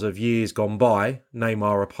superstars of years gone by,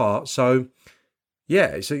 Neymar apart. So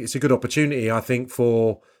yeah, it's a good opportunity, I think,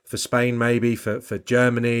 for Spain, maybe for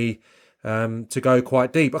Germany. to go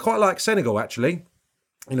quite deep. I quite like Senegal, actually.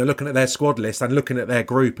 Looking at their squad list and looking at their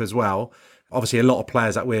group as well. Obviously, a lot of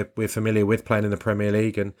players that we're familiar with playing in the Premier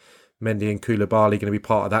League, and Mendy and Koulibaly going to be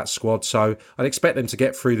part of that squad. So I'd expect them to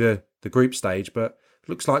get through the group stage, but it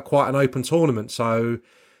looks like quite an open tournament. So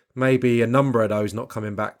maybe a number of those not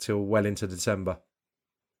coming back till well into December.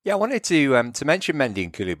 Yeah, I wanted to mention Mendy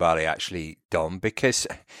and Koulibaly actually, Dom, because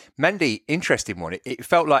Mendy, interesting one. It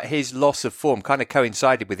felt like his loss of form kind of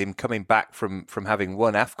coincided with him coming back from having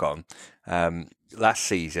won AFCON last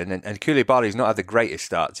season, and Koulibaly's not had the greatest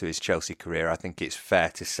start to his Chelsea career, I think it's fair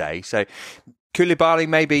to say. So Koulibaly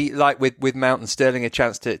maybe, like with Mount and Sterling, a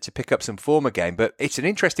chance to pick up some form again. But it's an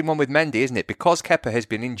interesting one with Mendy, isn't it? Because Kepa has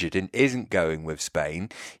been injured and isn't going with Spain,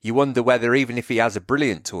 you wonder whether even if he has a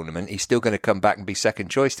brilliant tournament, he's still going to come back and be second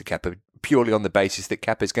choice to Kepa, purely on the basis that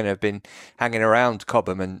Kepa's going to have been hanging around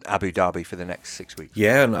Cobham and Abu Dhabi for the next 6 weeks.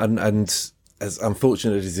 Yeah, and as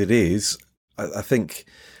unfortunate as it is, I think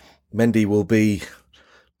Mendy will be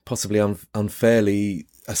possibly unfairly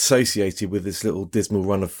associated with this little dismal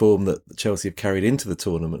run of form that Chelsea have carried into the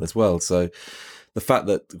tournament as well. So the fact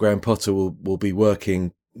that Graham Potter will be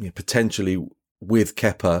working potentially with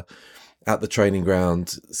Kepa at the training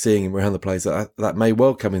ground, seeing him around the place, that may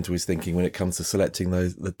well come into his thinking when it comes to selecting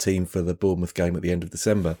the team for the Bournemouth game at the end of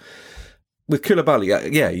December. With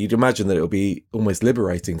Koulibaly, yeah, you'd imagine that it'll be almost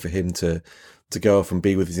liberating for him to go off and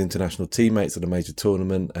be with his international teammates at a major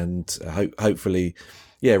tournament, and hopefully,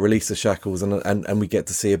 release the shackles, and we get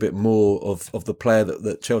to see a bit more of the player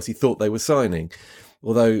that Chelsea thought they were signing.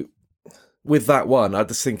 Although with that one, I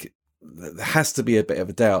just think there has to be a bit of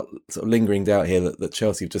a doubt, sort of lingering doubt here, that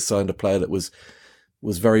Chelsea have just signed a player that was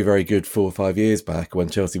very, very good 4 or 5 years back when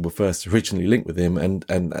Chelsea were first originally linked with him, and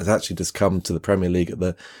has actually just come to the Premier League at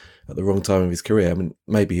the wrong time of his career. I mean,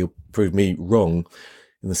 maybe he'll prove me wrong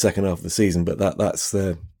in the second half of the season, but that's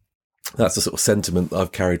the sort of sentiment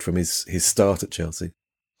I've carried from his start at Chelsea.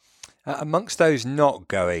 Amongst those not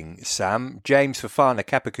going, Sam, James Fofana,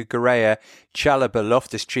 Kepa Cucurella, Chalobah,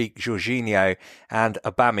 Loftus-Cheek, Jorginho and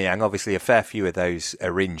Aubameyang. Obviously, a fair few of those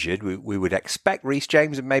are injured. We would expect Reece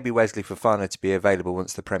James and maybe Wesley Fofana to be available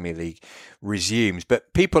once the Premier League resumes.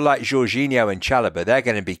 But people like Jorginho and Chalobah, they're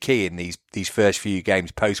going to be key in these first few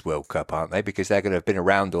games post-World Cup, aren't they? Because they're going to have been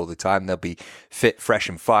around all the time. They'll be fit, fresh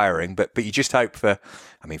and firing. But you just hope for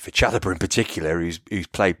Chalobah in particular, who's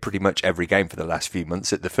played pretty much every game for the last few months,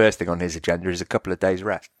 that the first thing on his agenda is a couple of days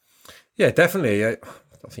rest. Yeah, definitely. I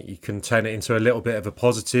think you can turn it into a little bit of a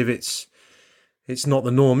positive. It's not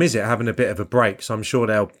the norm, is it, having a bit of a break? So I'm sure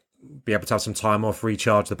they'll be able to have some time off,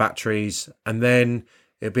 recharge the batteries, and then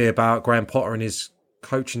it'll be about Graham Potter and his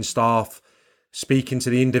coaching staff speaking to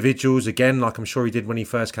the individuals again, like I'm sure he did when he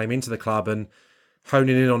first came into the club, and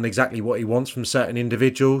honing in on exactly what he wants from certain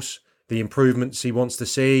individuals, the improvements he wants to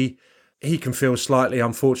see. He can feel slightly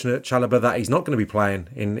unfortunate, Chalobah, that he's not going to be playing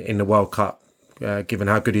in the World Cup, given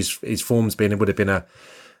how good his form's been. It would have been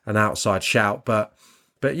an outside shout. But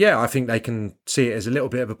yeah, I think they can see it as a little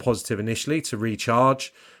bit of a positive initially to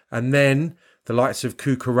recharge. And then the likes of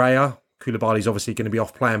Cucurella, Koulibaly's obviously going to be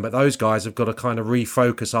off playing, but those guys have got to kind of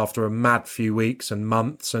refocus after a mad few weeks and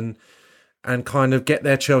months and kind of get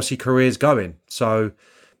their Chelsea careers going. So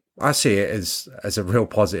I see it as a real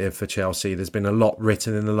positive for Chelsea. There's been a lot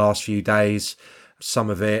written in the last few days, some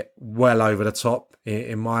of it well over the top,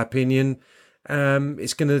 in my opinion.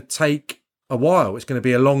 It's going to take a while. It's going to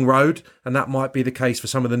be a long road, and that might be the case for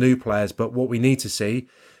some of the new players. But what we need to see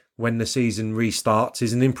when the season restarts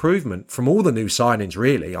is an improvement from all the new signings,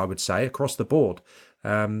 really, I would say, across the board.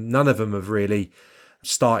 None of them have really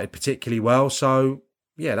started particularly well. So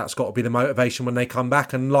yeah, that's got to be the motivation when they come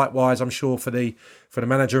back. And likewise, I'm sure for the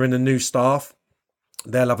manager and the new staff,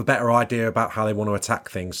 they'll have a better idea about how they want to attack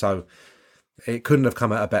things. So it couldn't have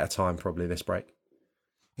come at a better time, probably, this break.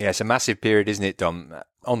 Yeah, it's a massive period, isn't it, Dom?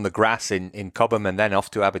 On the grass in Cobham and then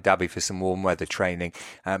off to Abu Dhabi for some warm weather training.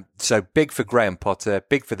 So big for Graham Potter,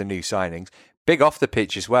 big for the new signings. Big off the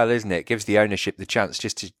pitch as well, isn't it? Gives the ownership the chance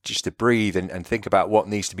just to breathe and think about what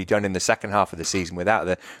needs to be done in the second half of the season without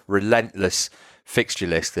the relentless fixture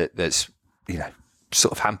list that's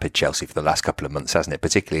sort of hampered Chelsea for the last couple of months, hasn't it?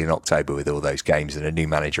 Particularly in October with all those games and a new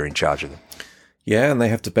manager in charge of them. Yeah, and they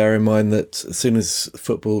have to bear in mind that as soon as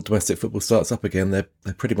domestic football starts up again, they're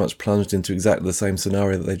pretty much plunged into exactly the same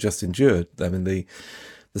scenario that they've just endured. I mean, the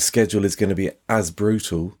schedule is going to be as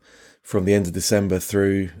brutal from the end of December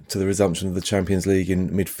through to the resumption of the Champions League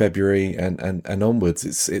in mid-February and onwards.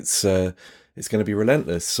 It's going to be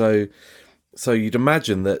relentless. So you'd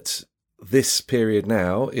imagine that this period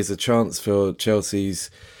now is a chance for Chelsea's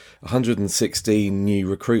 116 new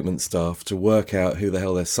recruitment staff to work out who the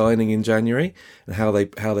hell they're signing in January and how they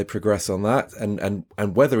progress on that,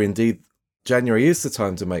 and whether indeed January is the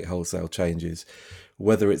time to make wholesale changes,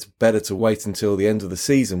 whether it's better to wait until the end of the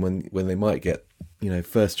season when they might get,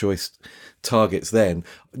 first choice targets then.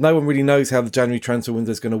 No one really knows how the January transfer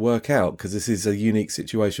window is going to work out, because this is a unique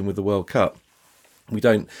situation with the World Cup. We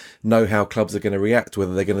don't know how clubs are going to react,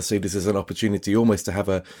 whether they're going to see this as an opportunity almost to have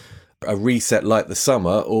a reset like the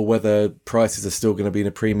summer, or whether prices are still going to be in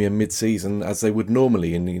a premium mid-season as they would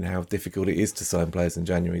normally, and how difficult it is to sign players in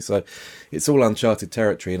January. So it's all uncharted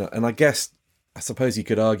territory. And I suppose you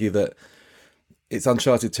could argue that it's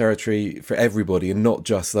uncharted territory for everybody and not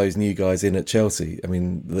just those new guys in at Chelsea. I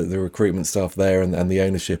mean, the recruitment staff there and the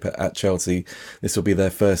ownership at Chelsea, this will be their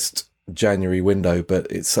first January window, but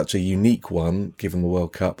it's such a unique one given the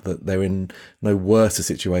World Cup that they're in no worse a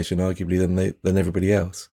situation arguably than everybody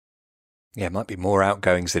else. Yeah, it might be more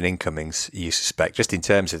outgoings than incomings, you suspect. Just in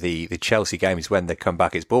terms of the Chelsea games when they come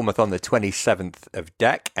back, it's Bournemouth on the 27th of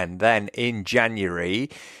Dec, and then in January,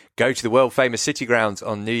 go to the world-famous City Grounds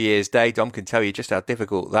on New Year's Day. Dom can tell you just how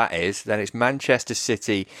difficult that is. Then it's Manchester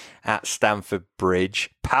City at Stamford Bridge,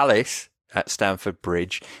 Palace at Stamford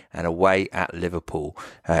Bridge, and away at Liverpool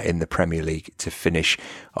in the Premier League to finish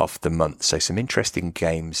off the month. So some interesting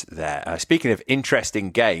games there. Speaking of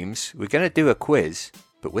interesting games, we're going to do a quiz,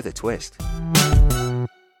 but with a twist.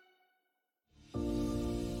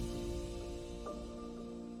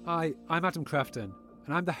 Hi, I'm Adam Crafton,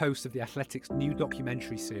 and I'm the host of The Athletic's new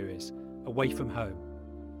documentary series, Away From Home.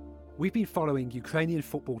 We've been following Ukrainian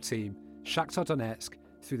football team Shakhtar Donetsk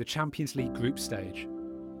through the Champions League group stage.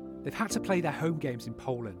 They've had to play their home games in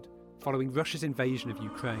Poland, following Russia's invasion of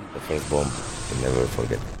Ukraine. The first bomb, you'll never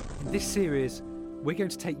forget. In this series, we're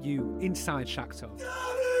going to take you inside Shakhtar,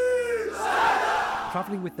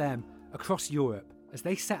 travelling with them across Europe as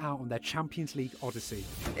they set out on their Champions League odyssey.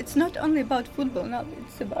 It's not only about football now,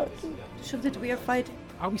 it's about to show that we are fighting.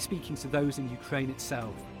 I'll be speaking to those in Ukraine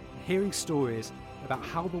itself, and hearing stories about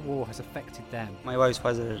how the war has affected them. My wife's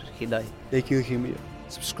father, he died. They killed him here.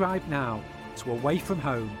 Subscribe now to Away From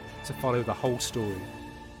Home to follow the whole story.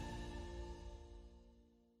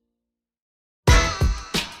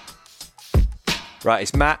 Right,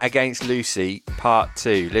 it's Matt against Lucy, part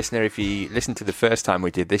 2. Listener, if you listened to the first time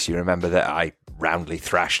we did this, you remember that I roundly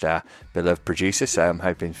thrashed our beloved producer, so I'm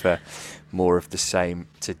hoping for more of the same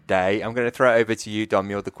today. I'm going to throw it over to you,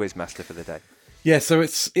 Dom. You're the quiz master for the day. Yeah, so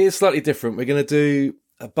it's slightly different. We're going to do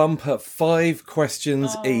a bumper 5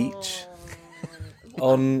 questions each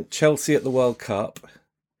on Chelsea at the World Cup.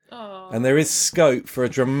 And there is scope for a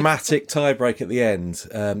dramatic tiebreak at the end.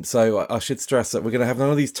 So I should stress that we're going to have none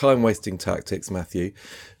of these time-wasting tactics, Matthew.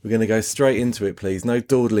 We're going to go straight into it, please. No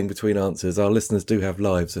dawdling between answers. Our listeners do have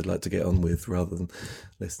lives they'd like to get on with rather than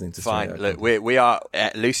listening to... Fine. Look, we are...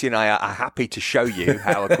 Lucy and I are happy to show you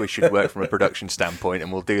how a quiz should work from a production standpoint,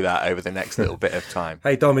 and we'll do that over the next little bit of time.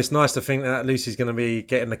 Hey, Dom, it's nice to think that Lucy's going to be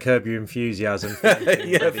getting the Curb Your Enthusiasm for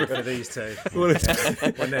these two. Well,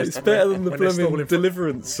 it's better than the blooming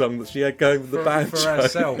Deliverance song that she had going with the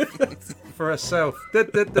banjo. For herself.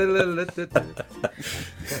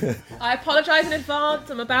 I apologise in advance.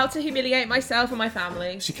 I'm about to humiliate myself and my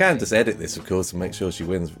family. She can just edit this, of course, and make sure she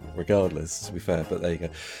wins regardless, to be fair, but there you go.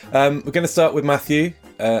 We're going to start with Matthew,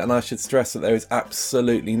 and I should stress that there is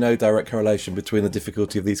absolutely no direct correlation between the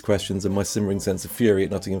difficulty of these questions and my simmering sense of fury at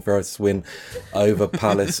Nottingham Forest's win over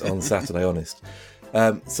Palace on Saturday, honest.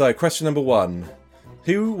 So, question number 1.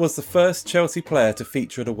 Who was the first Chelsea player to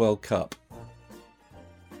feature at a World Cup?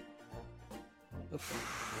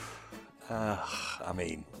 I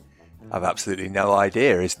mean, I've absolutely no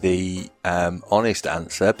idea is the honest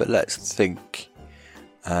answer, but let's think.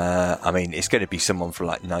 I mean, it's going to be someone from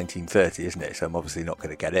like 1930, isn't it? So I'm obviously not going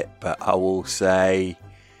to get it, but I will say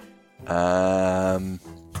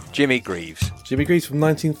Jimmy Greaves. Jimmy Greaves from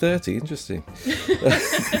 1930, interesting.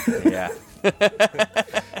 Yeah.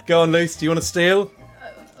 Go on, Luce, do you want to steal?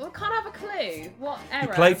 We can't have a clue. What era?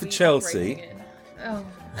 He played for Chelsea.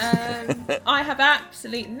 I have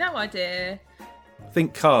absolutely no idea.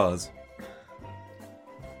 Think Cars.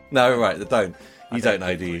 No, right, don't. You don't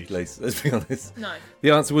know, do you, Luce? Let's be honest. No.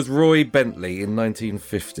 The answer was Roy Bentley in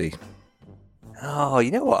 1950. Oh,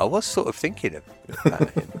 you know what? I was sort of thinking about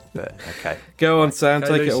him, but okay. Go on, Sam,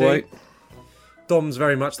 take it away. Dom's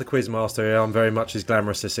very much the quiz master. I'm very much his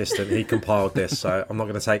glamorous assistant. He compiled this, so I'm not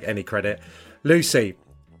going to take any credit. Lucy,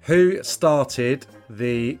 who started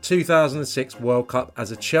the 2006 World Cup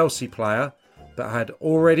as a Chelsea player but had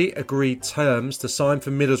already agreed terms to sign for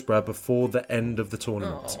Middlesbrough before the end of the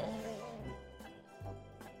tournament?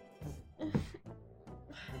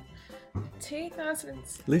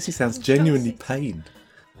 2006. Lucy sounds genuinely pained.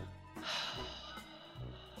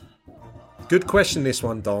 Good question, this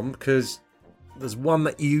one, Dom, because there's one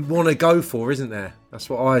that you want to go for, isn't there? That's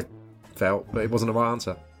what I felt, but it wasn't the right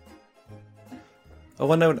answer.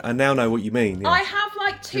 Oh, I now know what you mean. Yeah. I have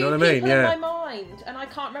like two You know what I mean? people Yeah. in my mind, and I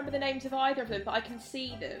can't remember the names of either of them, but I can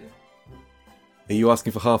see them. Are you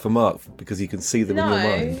asking for half a mark because you can see them in your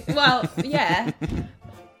mind? Well, yeah.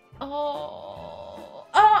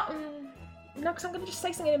 No, because I'm going to just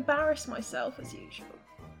say something and embarrass myself as usual.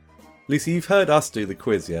 Lucy, you've heard us do the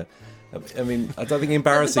quiz, yeah? I mean, I don't think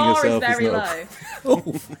embarrassing the bar yourself is very not.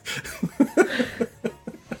 low.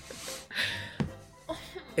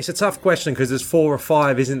 It's a tough question because there's 4 or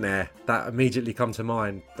 5, isn't there, that immediately come to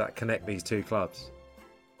mind that connect these two clubs.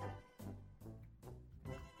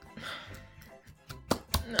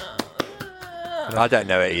 I don't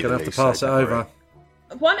know it either. Gonna have to pass it over.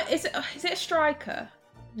 One is it a striker?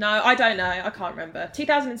 No, I don't know. I can't remember.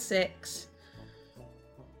 2006.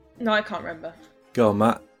 No, I can't remember. Go on,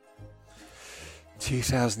 Matt.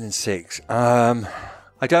 2006.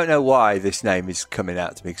 I don't know why this name is coming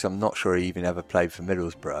out to me because I'm not sure he even ever played for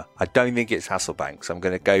Middlesbrough. I don't think it's Hasselbank, so I'm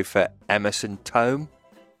going to go for Emerson Tome.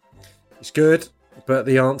 It's good, but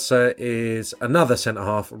the answer is another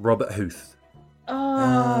centre-half, Robert Huth.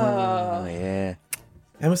 Oh, yeah.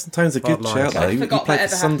 Emerson Tone's a good shout, though. He played for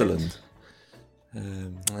Sunderland.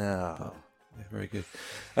 Oh. Yeah, very good.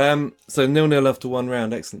 So 0-0 after one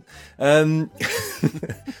round. Excellent.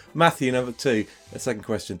 Matthew, number 2. A second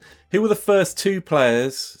question. Who were the first 2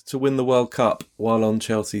 players to win the World Cup while on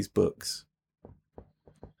Chelsea's books?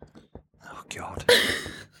 Oh, God.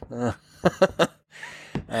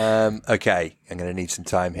 Okay, I'm going to need some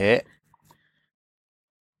time here.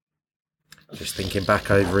 Just thinking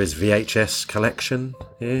back over his VHS collection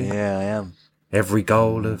here. Yeah, I am. Every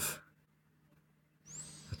goal of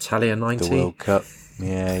Italia 90. The World Cup.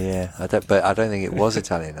 Yeah. I don't think it was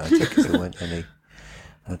Italia 90 because there weren't any.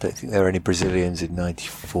 I don't think there were any Brazilians in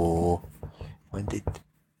 94.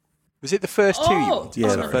 Was it the first 2 you wanted?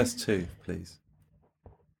 Yeah, the first 2, please.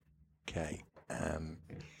 Okay.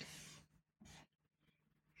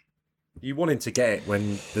 You want him to get it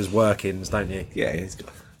when there's workings, don't you? Yeah, he's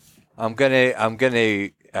got. I'm gonna.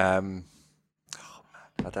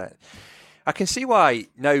 I can see why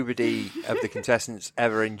nobody of the contestants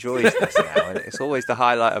ever enjoys this now, and it's always the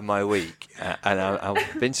highlight of my week. And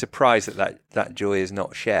I've been surprised that joy is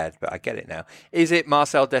not shared, but I get it now. Is it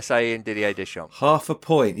Marcel Desailly and Didier Deschamps? Half a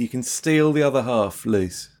point. You can steal the other half,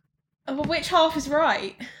 Luce. Well, which half is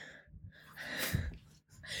right?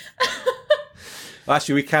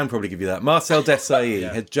 Actually, we can probably give you that. Marcel Desailly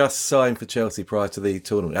had just signed for Chelsea prior to the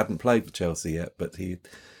tournament. He hadn't played for Chelsea yet, but he'd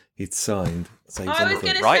signed. So he's I was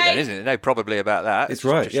going to right say... then, isn't it? No, probably about that. It's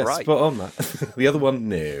right. Just yes, right. spot on, Matt. The other one,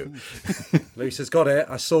 no. Lisa's got it.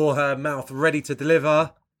 I saw her mouth ready to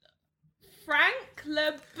deliver. Frank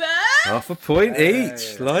Leboeuf. Half a point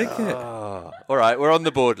each. Like it. All right, we're on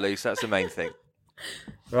the board, Luce. That's the main thing.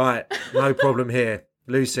 Right, no problem here.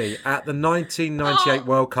 Lucy, at the 1998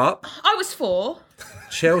 World Cup, I was 4.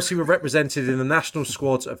 Chelsea were represented in the national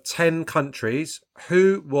squads of 10 countries.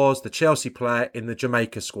 Who was the Chelsea player in the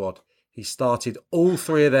Jamaica squad? He started all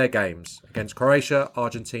 3 of their games against Croatia,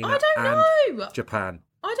 Argentina, and Japan.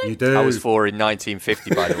 I don't. You do. I was 4 in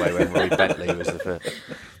 1950, by the way, when Roy Bentley was the first.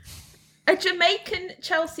 A Jamaican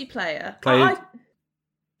Chelsea player. Played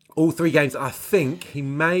all 3 games. I think he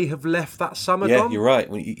may have left that summer. Yeah, Dom. you're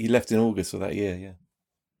right. He left in August of that year. Yeah.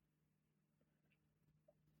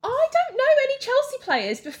 I don't know any Chelsea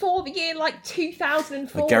players before the year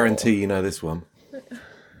 2004. I guarantee you know this one.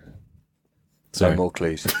 No more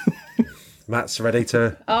clues. Matt's ready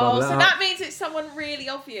to. Oh, so that means it's someone really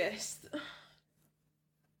obvious.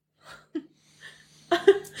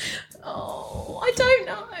 Oh, I don't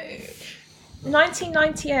know.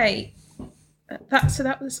 1998.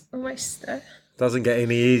 That was almost. Doesn't get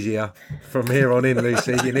any easier from here on in,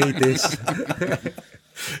 Lucy. You need this.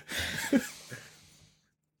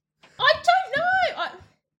 I don't know.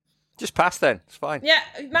 Just pass then. It's fine. Yeah,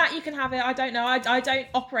 Matt, you can have it. I don't know. I don't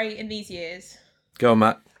operate in these years. Go on,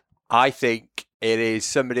 Matt. I think it is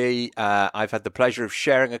somebody I've had the pleasure of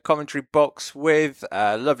sharing a commentary box with,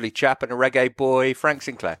 a lovely chap and a reggae boy, Frank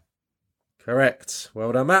Sinclair. Correct.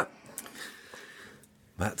 Well done, Matt.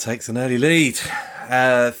 Matt takes an early lead.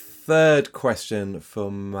 Third question for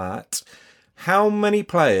Matt. How many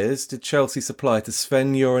players did Chelsea supply to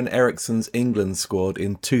Sven-Göran Eriksson's England squad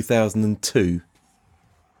in 2002?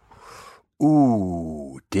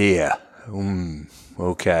 Ooh, dear.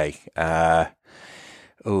 Okay.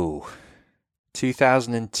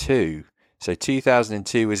 2002. So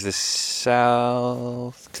 2002 was the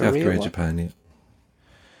South Korea Japan, yeah.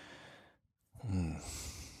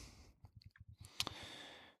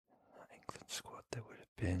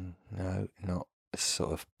 been not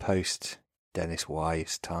sort of post Dennis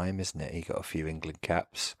Wise time, isn't it? He got a few England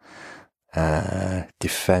caps.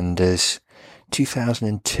 Defenders,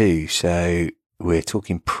 2002. So we're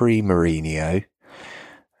talking pre-Mourinho.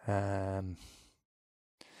 I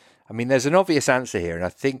mean, there's an obvious answer here, and I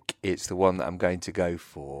think it's the one that I'm going to go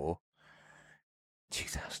for.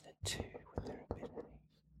 2002. Would there have been any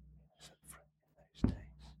in those days?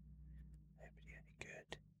 Nobody any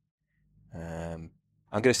good.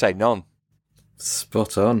 I'm going to say none.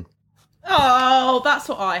 Spot on. Oh, that's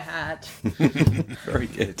what I had. Very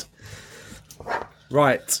good.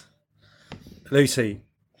 Right. Lucy,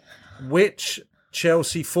 which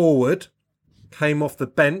Chelsea forward came off the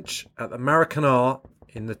bench at the Maracanã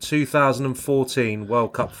in the 2014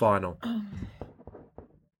 World Cup final?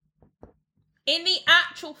 In the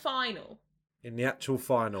actual final? In the actual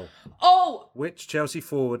final. Oh! Which Chelsea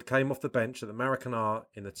forward came off the bench at the Maracanã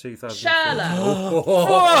in the 2014? Schürrle.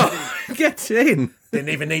 Oh, get in. Didn't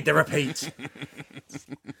even need the repeat. See,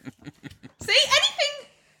 anything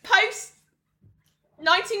post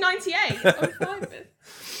 1998, I'm fine with.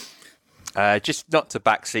 Just not to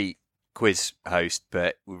backseat quiz host,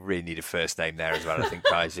 but we really need a first name there as well, I think,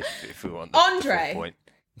 guys, if we want the Andre. point.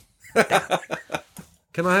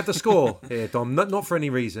 Can I have the score here, Dom? Not for any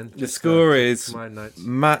reason. The score is my notes.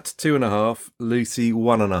 Matt 2.5, Lucy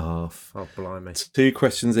 1.5. Oh, blimey. 2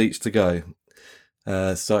 questions each to go.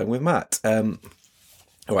 Starting with Matt.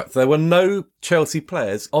 All right, so there were no Chelsea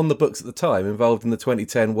players on the books at the time involved in the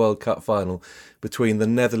 2010 World Cup final between the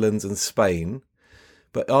Netherlands and Spain,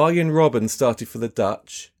 but Arjen Robben started for the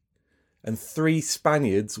Dutch, and 3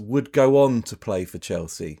 Spaniards would go on to play for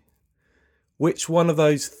Chelsea. Which one of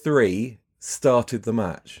those 3 started the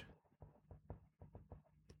match?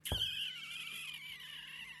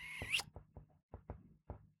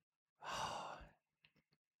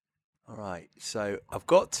 All right, so I've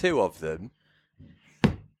got 2 of them.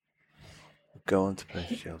 Go on to play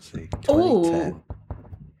for Chelsea. 2010.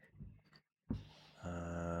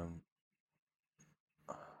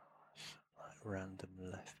 Like random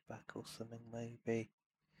left back or something, maybe.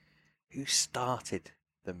 Who started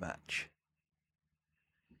the match?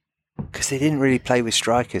 Because they didn't really play with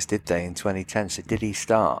strikers, did they, in 2010? So did he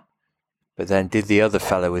start? But then did the other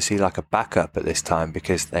fellow, was he like a backup at this time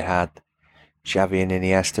because they had Xavi and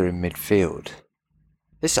Iniesta in midfield?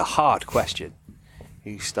 This is a hard question.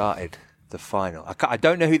 Who started the final? I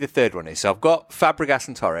don't know who the third one is. So I've got Fabregas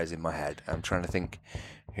and Torres in my head. I'm trying to think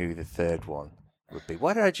who the third one would be.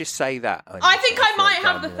 Why did I just say that? I think I might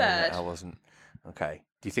have the third. I wasn't. Okay.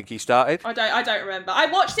 Do you think he started? I don't remember. I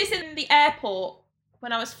watched this in the airport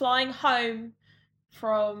when I was flying home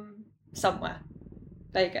from somewhere.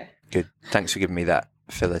 There you go. Good. Thanks for giving me that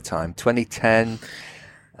filler time. 2010.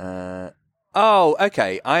 Oh,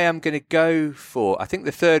 okay. I am going to go for... I think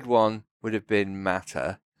the third one would have been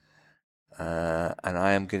Mata. And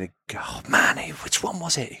I am going to go... Oh, man, which one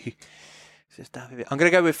was it? I'm going to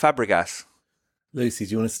go with Fabregas. Lucy,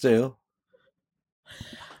 do you want to steal?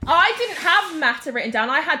 I didn't have Mata written down.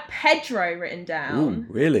 I had Pedro written down. Ooh,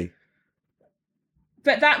 really?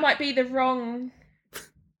 But that might be the wrong...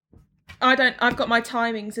 I've got my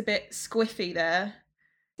timings a bit squiffy there.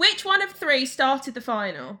 Which one of 3 started the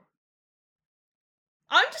final?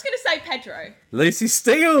 I'm just going to say Pedro. Lucy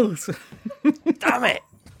steals! Damn it!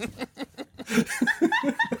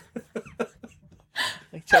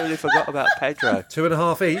 I totally forgot about Pedro.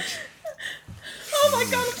 2.5 each. Oh my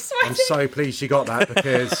God, I'm sweating. I'm so pleased you got that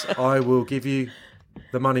because I will give you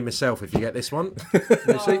the money myself if you get this one.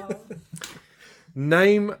 Lucy.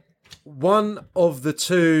 Name one of the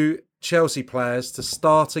 2 Chelsea players to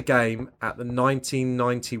start a game at the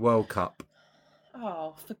 1990 World Cup.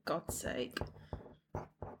 Oh, for God's sake.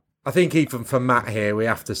 I think even for Matt here, we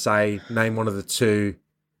have to say, name one of the 2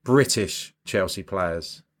 British Chelsea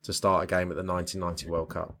players to start a game at the 1990 World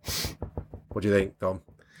Cup. What do you think, Dom?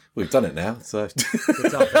 We've done it now, so...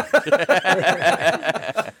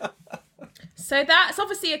 So that's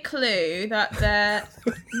obviously a clue that they're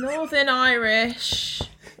Northern Irish.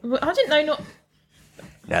 I didn't know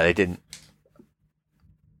No, they didn't.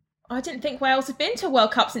 I didn't think Wales had been to a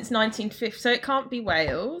World Cup since 1950, so it can't be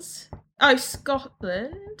Wales. Oh,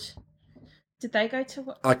 Scotland. Did they go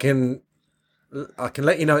to? I can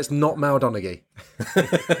let you know it's not Mal Donaghy.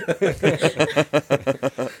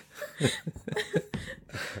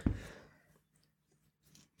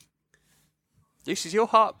 This is your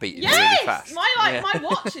heart beating yes! really fast. My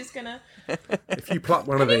watch is gonna. If you pluck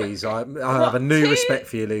one of these, I have a new respect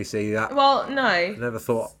for you, Lucy. Well, no. I never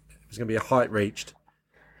thought it was going to be a height reached.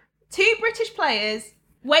 2 British players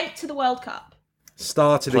went to the World Cup.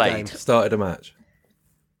 Started a game. Started a match.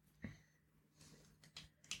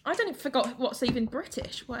 I don't even forgot what's even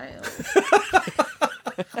British. Wales.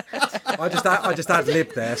 I just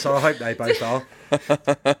ad-libbed there, so I hope they both are.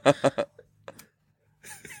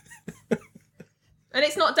 And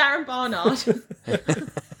it's not Darren Barnard.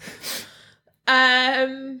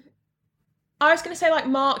 I was going to say like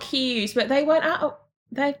Mark Hughes, but they weren't out.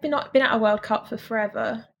 They've been at a World Cup for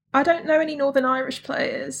forever. I don't know any Northern Irish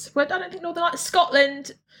players. Well, I don't think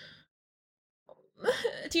Scotland.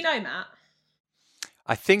 Do you know, Matt?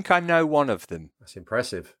 I think I know one of them. That's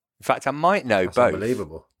impressive. In fact, I might know both.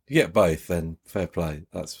 Unbelievable. You get both, then fair play.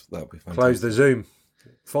 That'll be fantastic. Close the Zoom.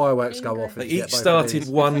 Fireworks go off. They each started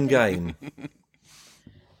one game.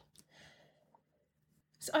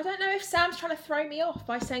 So I don't know if Sam's trying to throw me off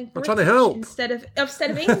by saying I'm British trying to help. instead of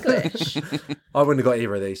English. I wouldn't have got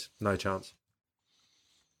either of these. No chance.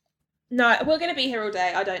 No, we're going to be here all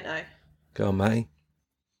day. I don't know. Go on, Matty.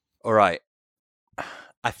 All right.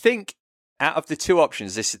 I think out of the two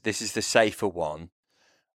options, this is the safer one.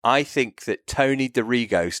 I think that Tony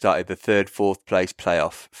Dorigo started the 3rd, 4th place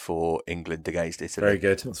playoff for England against Italy. Very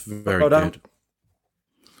good. That's very good.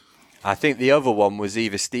 I think the other one was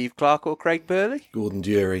either Steve Clarke or Craig Burley. Gordon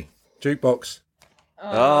Durie. Jukebox.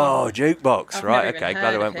 Oh, Jukebox. I've Right, never even okay. Glad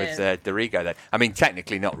I heard went of with Dorigo then. I mean,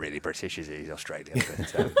 technically not really British, is he? He's Australian.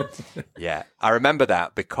 But, yeah, I remember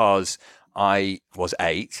that because I was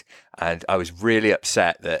 8 and I was really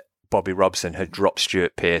upset that Bobby Robson had dropped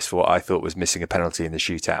Stuart Pearce for what I thought was missing a penalty in the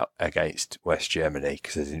shootout against West Germany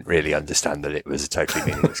because I didn't really understand that it was a totally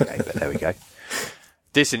meaningless game. But there we go.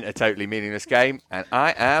 This isn't a totally meaningless game, and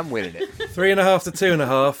I am winning it. 3.5 to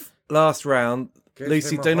 2.5. Last round. Give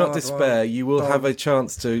Lucy, him a do not hard despair. one. You will Dom. have a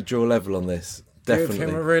chance to draw level on this. Definitely. Give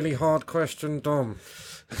him a really hard question, Dom.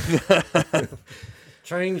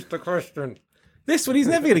 Change the question. This one, he's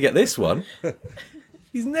never going to get this one.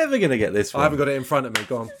 He's never going to get this one. I haven't got it in front of me.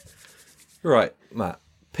 Go on. Right, Matt.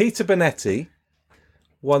 Peter Bonetti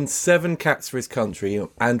won 7 caps for his country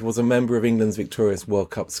and was a member of England's victorious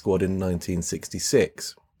World Cup squad in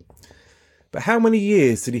 1966. But how many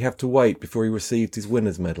years did he have to wait before he received his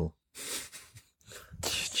winner's medal?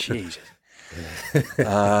 Jesus.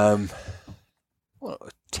 What a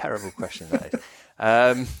terrible question that is.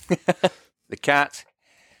 The cat,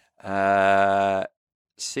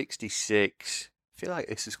 66. I feel like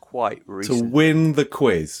this is quite recent. To win the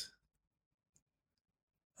quiz.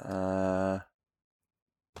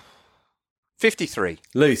 53.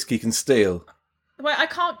 Luce, you can steal. Wait, I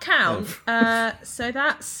can't count. So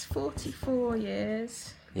that's 44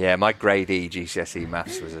 years. Yeah, my grade E GCSE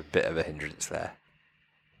maths was a bit of a hindrance there.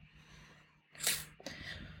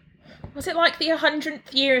 Was it like the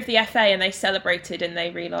 100th year of the FA and they celebrated and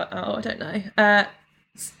they realised... Oh, I don't know.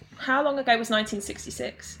 How long ago was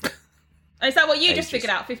 1966? Is that what you just figured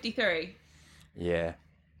out, 53? Yeah.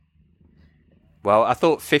 Well, I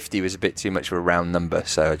thought 50 was a bit too much of a round number,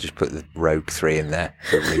 so I just put the rogue 3 in there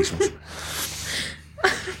for reasons.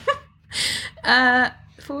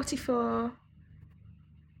 44...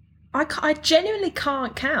 I genuinely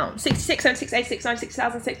can't count. 66, 76, 86, 96,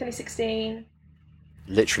 2006, 2016...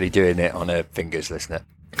 Literally doing it on her fingers, listener.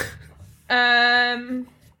 I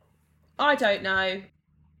don't know.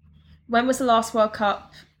 When was the last World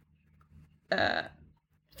Cup?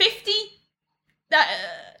 50?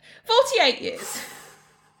 48 years.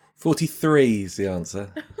 43 is the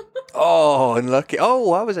answer. Oh, unlucky.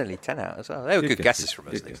 Oh, I was only 10 out as well. They were good guesses from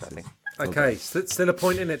us, I think. Okay, still a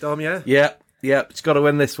point in it, Dom, yeah? Yeah. Just got to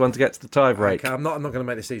win this one to get to the tie break. Okay, I'm not going to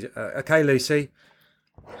make this easy. Okay, Lucy.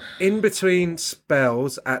 In between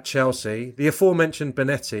spells at Chelsea, the aforementioned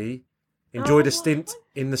Bonetti enjoyed a stint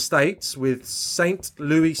in the States with St.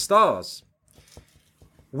 Louis Stars.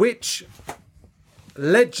 Which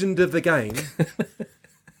legend of the game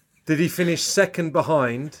did he finish second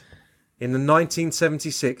behind in the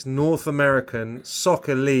 1976 North American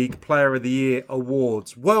Soccer League Player of the Year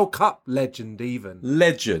Awards? World Cup legend, even.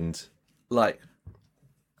 Legend. Like.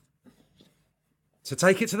 To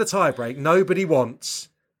take it to the tiebreak, nobody wants...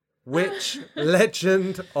 Which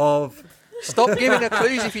legend of... Stop giving her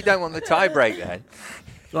clues if you don't want the tie-break, then.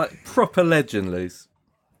 Like, proper legend, Luce.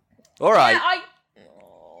 All right. Yeah,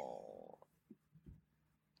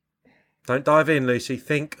 Don't dive in, Lucy.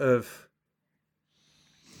 Think of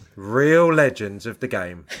real legends of the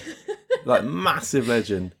game. Like, massive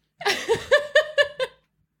legend.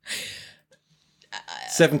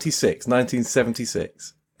 1976.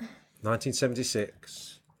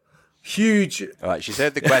 1976. Huge. All right, she's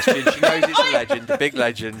heard the question. She knows it's a legend, a big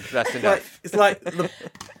legend. That's enough. It's like the... Could you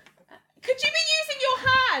be using your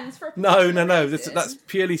hands for? No. That's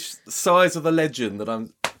purely size of the legend that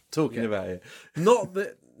I'm talking about here. Not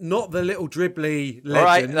the not the little dribbly All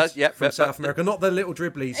right, legend from South America. Not the little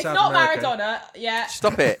dribbly It's South not American. Maradona. Yeah.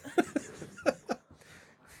 Stop it.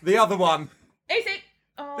 The other one. Is it?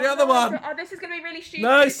 Oh, The other one. Oh, this is going to be really stupid.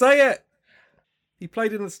 No, say it. He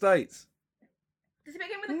played in the States. Does it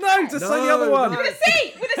begin with a No, just say the other one. With a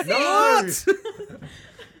C. With a C. No.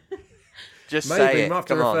 Just Maybe say it. we might have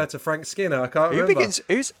to Come refer on. to Frank Skinner. I can't Who remember. begins?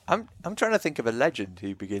 Who's? I'm trying to think of a legend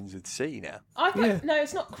who begins with C now. I thought no,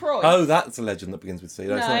 it's not Cruyff. Oh, that's a legend that begins with C.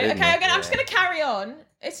 no. That's not Okay, him, I'm just going to carry on.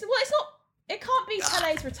 It's not. It can't be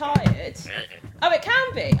Pele's retired. Oh, it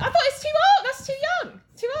can be. I thought it's too old. That's too young.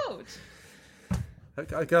 Too old.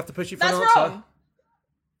 Okay, I'm going to have to push you for That's an answer. wrong.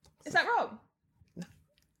 Is that wrong?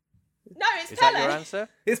 No, it's Is Pele. that your answer?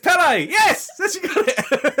 It's Pele. Yes, that's you got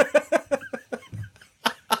it.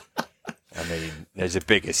 I mean, there's a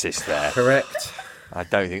big assist there. Correct. I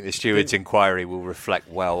don't think the steward's inquiry will reflect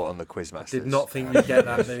well on the Quizmasters. Did not think you'd get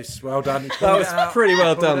that, Luce. Well done. That was pretty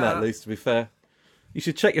well done, that, Luce, to be fair. You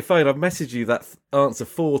should check your phone. I've messaged you that answer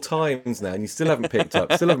 4 times now, and you still haven't picked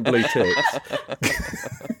up. Still haven't blue ticks.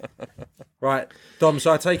 Right, Dom,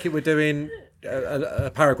 so I take it we're doing a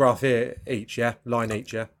paragraph here each, yeah? Line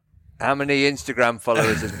each, yeah? How many Instagram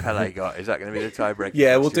followers has Pele got? Is that going to be the tiebreaker?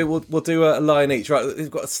 Yeah, we'll do a line each. Right, we've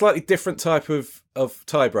got a slightly different type of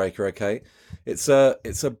tiebreaker. Okay, it's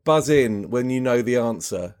a buzz in when you know the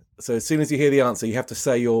answer. So as soon as you hear the answer, you have to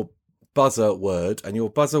say your buzzer word, and your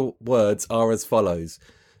buzzer words are as follows.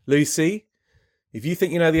 Lucy, if you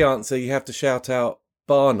think you know the answer, you have to shout out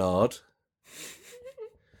Barnard.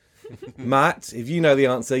 Matt, if you know the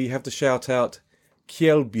answer, you have to shout out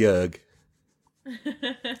Kjellbjörg.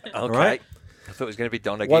 Okay. Right? I thought it was going to be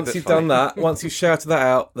Donaghy. Once you've done that, once you've shouted that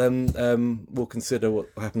out, then we'll consider what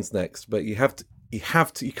happens next. But you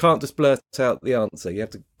can't just blurt out the answer. You have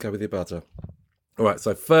to go with your buzzer. All right,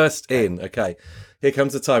 so first in. Okay, here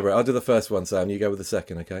comes the tiebreaker. I'll do the first one, Sam. You go with the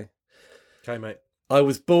second, okay? Okay, mate. I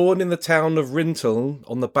was born in the town of Rinteln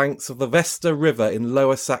on the banks of the Vester River in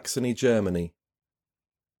Lower Saxony, Germany.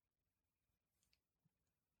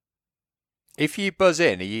 If you buzz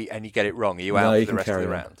in and you get it wrong, are you out No, you for the can rest of carry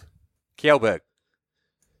the on. round? Kjellberg.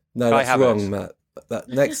 No, Kai that's Havertz. wrong, Matt. That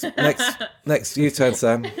next, you turn,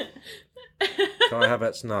 Sam. Kai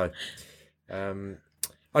Havertz, no.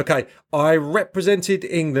 Okay, I represented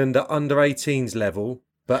England at under-18s level,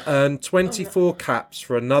 but earned 24 caps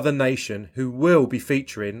for another nation who will be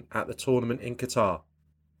featuring at the tournament in Qatar.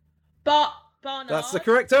 Barnard. That's the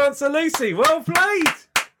correct answer, Lucy. Well played.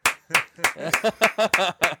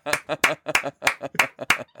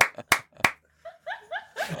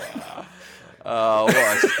 Oh, what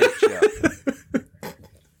a stitch up.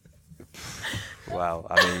 Wow,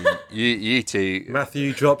 I mean, you two...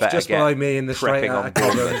 Matthew drops better just get below me in the straight prepping out on of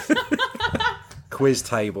Bournemouth. quiz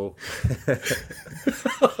table.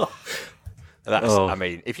 I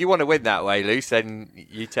mean, if you want to win that way, Luce, then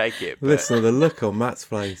you take it. But Listen to the look on Matt's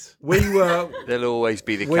face. there'll always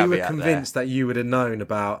be the We caveat were convinced that you would have known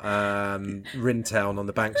about Rintown on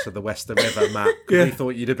the banks of the Western River, Matt. 'Cause Yeah. We thought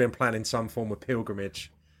you'd have been planning some form of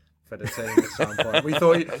pilgrimage for the team at some point. We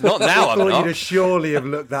thought Not now, I'm we thought not. you'd have surely have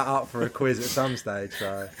looked that up for a quiz at some stage.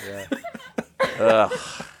 So yeah. Ugh.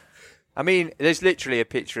 I mean, there's literally a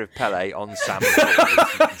picture of Pele on Sam's board, as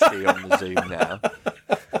you can see on the Zoom now.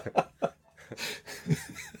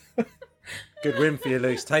 Good win for you,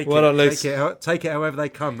 Luce. Take Well it. done, Luce. Take it however they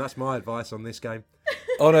come. That's my advice on this game.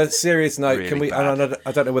 On a serious note, Really can we? bad. And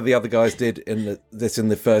I don't know whether the other guys did in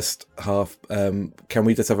the first half. Can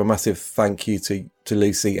we just have a massive thank you to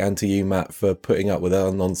Lucy and to you, Matt, for putting up with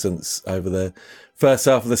our nonsense over the first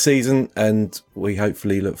half of the season, and we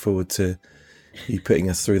hopefully look forward to you putting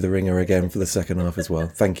us through the ringer again for the second half as well.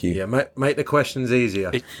 Thank you. Yeah, make the questions easier.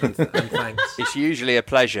 And thanks. It's usually a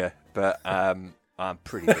pleasure, but I'm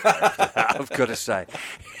pretty good at that, I've got to say.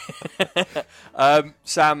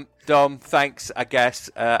 Sam, Dom, thanks, I guess.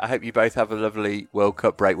 I hope you both have a lovely World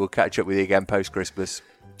Cup break. We'll catch up with you again post-Christmas.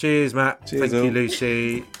 Cheers, Matt. Cheers, Thank you, all.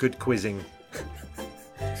 Lucy. Good quizzing.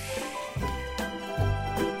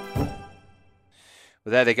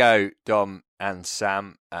 Well, there they go, Dom and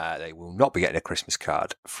Sam. They will not be getting a Christmas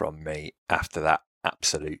card from me after that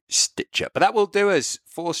absolute stitch up. But that will do us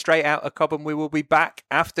for Straight Outta Cobham. We will be back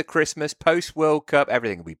after Christmas, post-World Cup.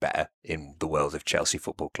 Everything will be better in the world of Chelsea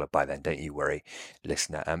Football Club by then. Don't you worry,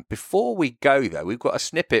 listener. Before we go, though, we've got a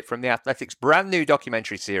snippet from the Athletics' brand new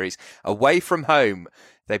documentary series, Away From Home.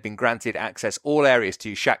 They've been granted access all areas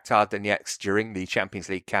to Shakhtar Donetsk during the Champions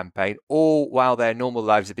League campaign, all while their normal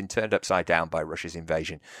lives have been turned upside down by Russia's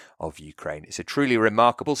invasion of Ukraine. It's a truly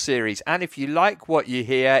remarkable series, and if you like what you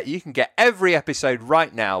hear, you can get every episode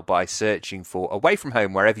right now by searching for Away From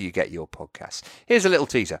Home wherever you get your podcasts. Here's a little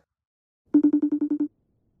teaser.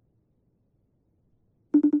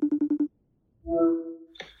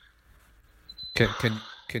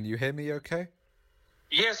 Can you hear me okay?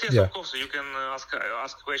 Yes, of course. You can ask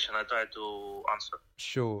a question. I try to answer.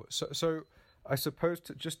 Sure. So I suppose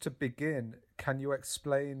just to begin, can you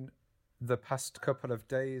explain the past couple of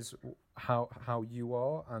days, how you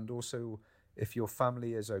are, and also if your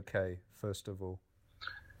family is okay, first of all?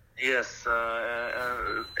 Yes,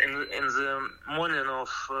 in the morning of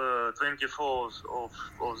 24th of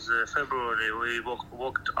the February, we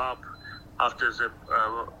woke up after the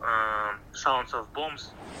sounds of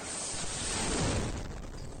bombs.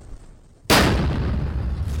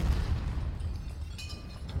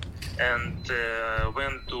 And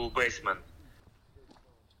went to basement.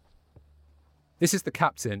 This is the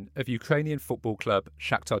captain of Ukrainian football club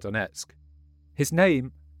Shakhtar Donetsk. His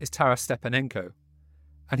name is Taras Stepanenko,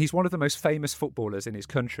 and he's one of the most famous footballers in his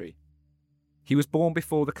country. He was born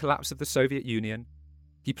before the collapse of the Soviet Union.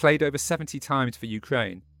 He played over 70 times for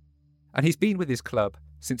Ukraine, and he's been with his club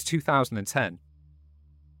since 2010.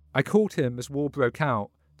 I called him as war broke out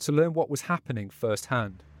to learn what was happening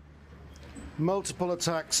firsthand. Multiple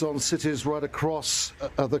attacks on cities right across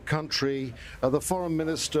the country. The Foreign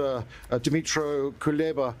Minister, Dmytro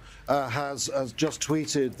Kuleba, has just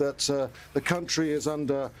tweeted that the country is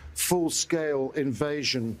under full-scale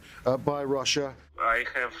invasion by Russia. I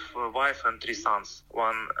have a wife and 3 sons.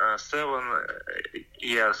 One 7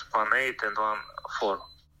 years, one 8, and one 4.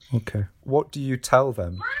 Okay. What do you tell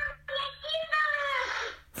them?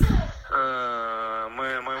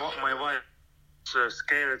 My wife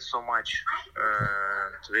scared so much,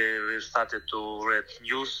 and we started to read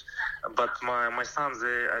news. But my sons,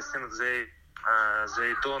 I think they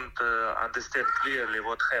don't understand clearly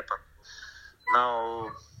what happened.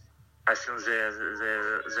 Now I think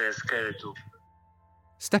they're scared too.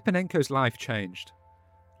 Stepanenko's life changed,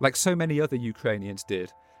 like so many other Ukrainians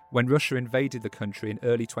did when Russia invaded the country in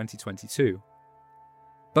early 2022.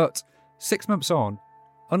 But 6 months on,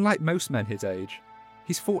 unlike most men his age,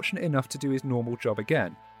 he's fortunate enough to do his normal job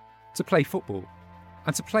again, to play football,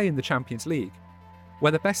 and to play in the Champions League,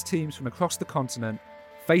 where the best teams from across the continent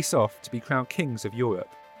face off to be crowned kings of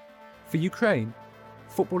Europe. For Ukraine,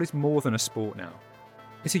 football is more than a sport now.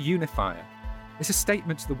 It's a unifier. It's a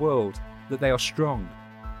statement to the world that they are strong,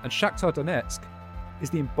 and Shakhtar Donetsk is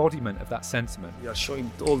the embodiment of that sentiment. We are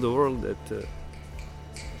showing all the world that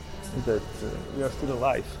we are still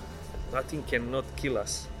alive. Nothing cannot kill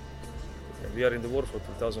us. We are in the war for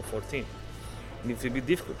 2014. It will be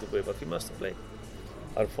difficult to play, but we must play.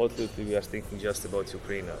 Unfortunately, we are thinking just about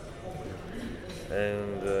Ukraine now.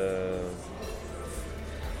 And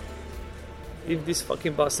if this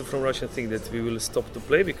fucking bastard from Russia think that we will stop to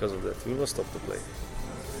play because of that, we will not stop to play.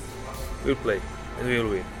 We'll play, and we will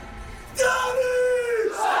win.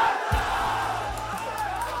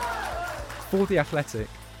 For The Athletic,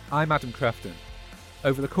 I'm Adam Crafton.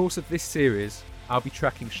 Over the course of this series, I'll be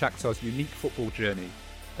tracking Shakhtar's unique football journey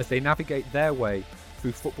as they navigate their way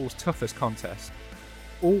through football's toughest contest,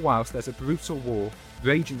 all whilst there's a brutal war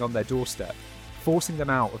raging on their doorstep, forcing them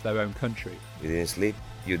out of their own country. You didn't sleep,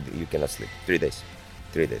 you cannot sleep. 3 days.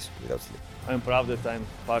 3 days without sleep. I'm proud that I'm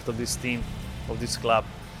part of this team, of this club,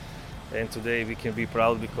 and today we can be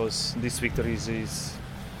proud because this victory is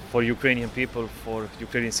for Ukrainian people, for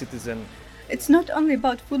Ukrainian citizens. It's not only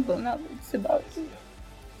about football now, it's about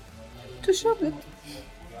to show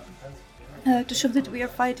that we are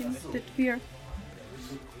fighting, that we are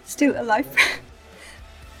still alive.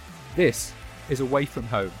 This is Away From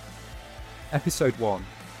Home, Episode 1,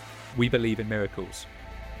 We Believe in Miracles.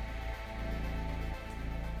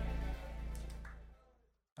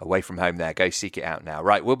 Away From Home there. Go seek it out now.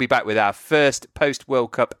 Right, we'll be back with our first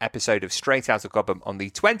post-World Cup episode of Straight Outta Cobham on the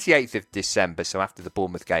 28th of December, so after the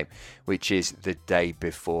Bournemouth game, which is the day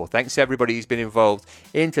before. Thanks to everybody who's been involved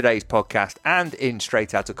in today's podcast and in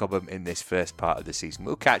Straight Outta Cobham in this first part of the season.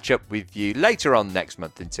 We'll catch up with you later on next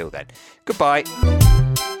month. Until then, goodbye.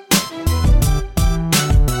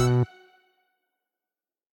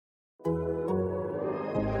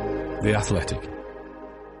 The Athletic.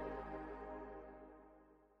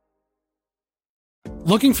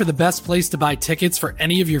 Looking for the best place to buy tickets for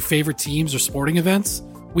any of your favorite teams or sporting events?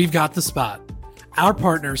 We've got the spot. Our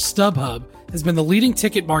partner, StubHub, has been the leading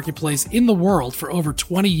ticket marketplace in the world for over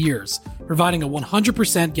 20 years, providing a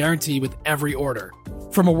 100% guarantee with every order.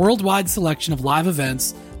 From a worldwide selection of live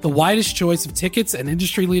events, the widest choice of tickets, and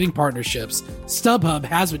industry-leading partnerships, StubHub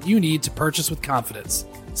has what you need to purchase with confidence.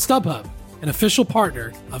 StubHub, an official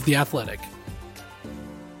partner of The Athletic.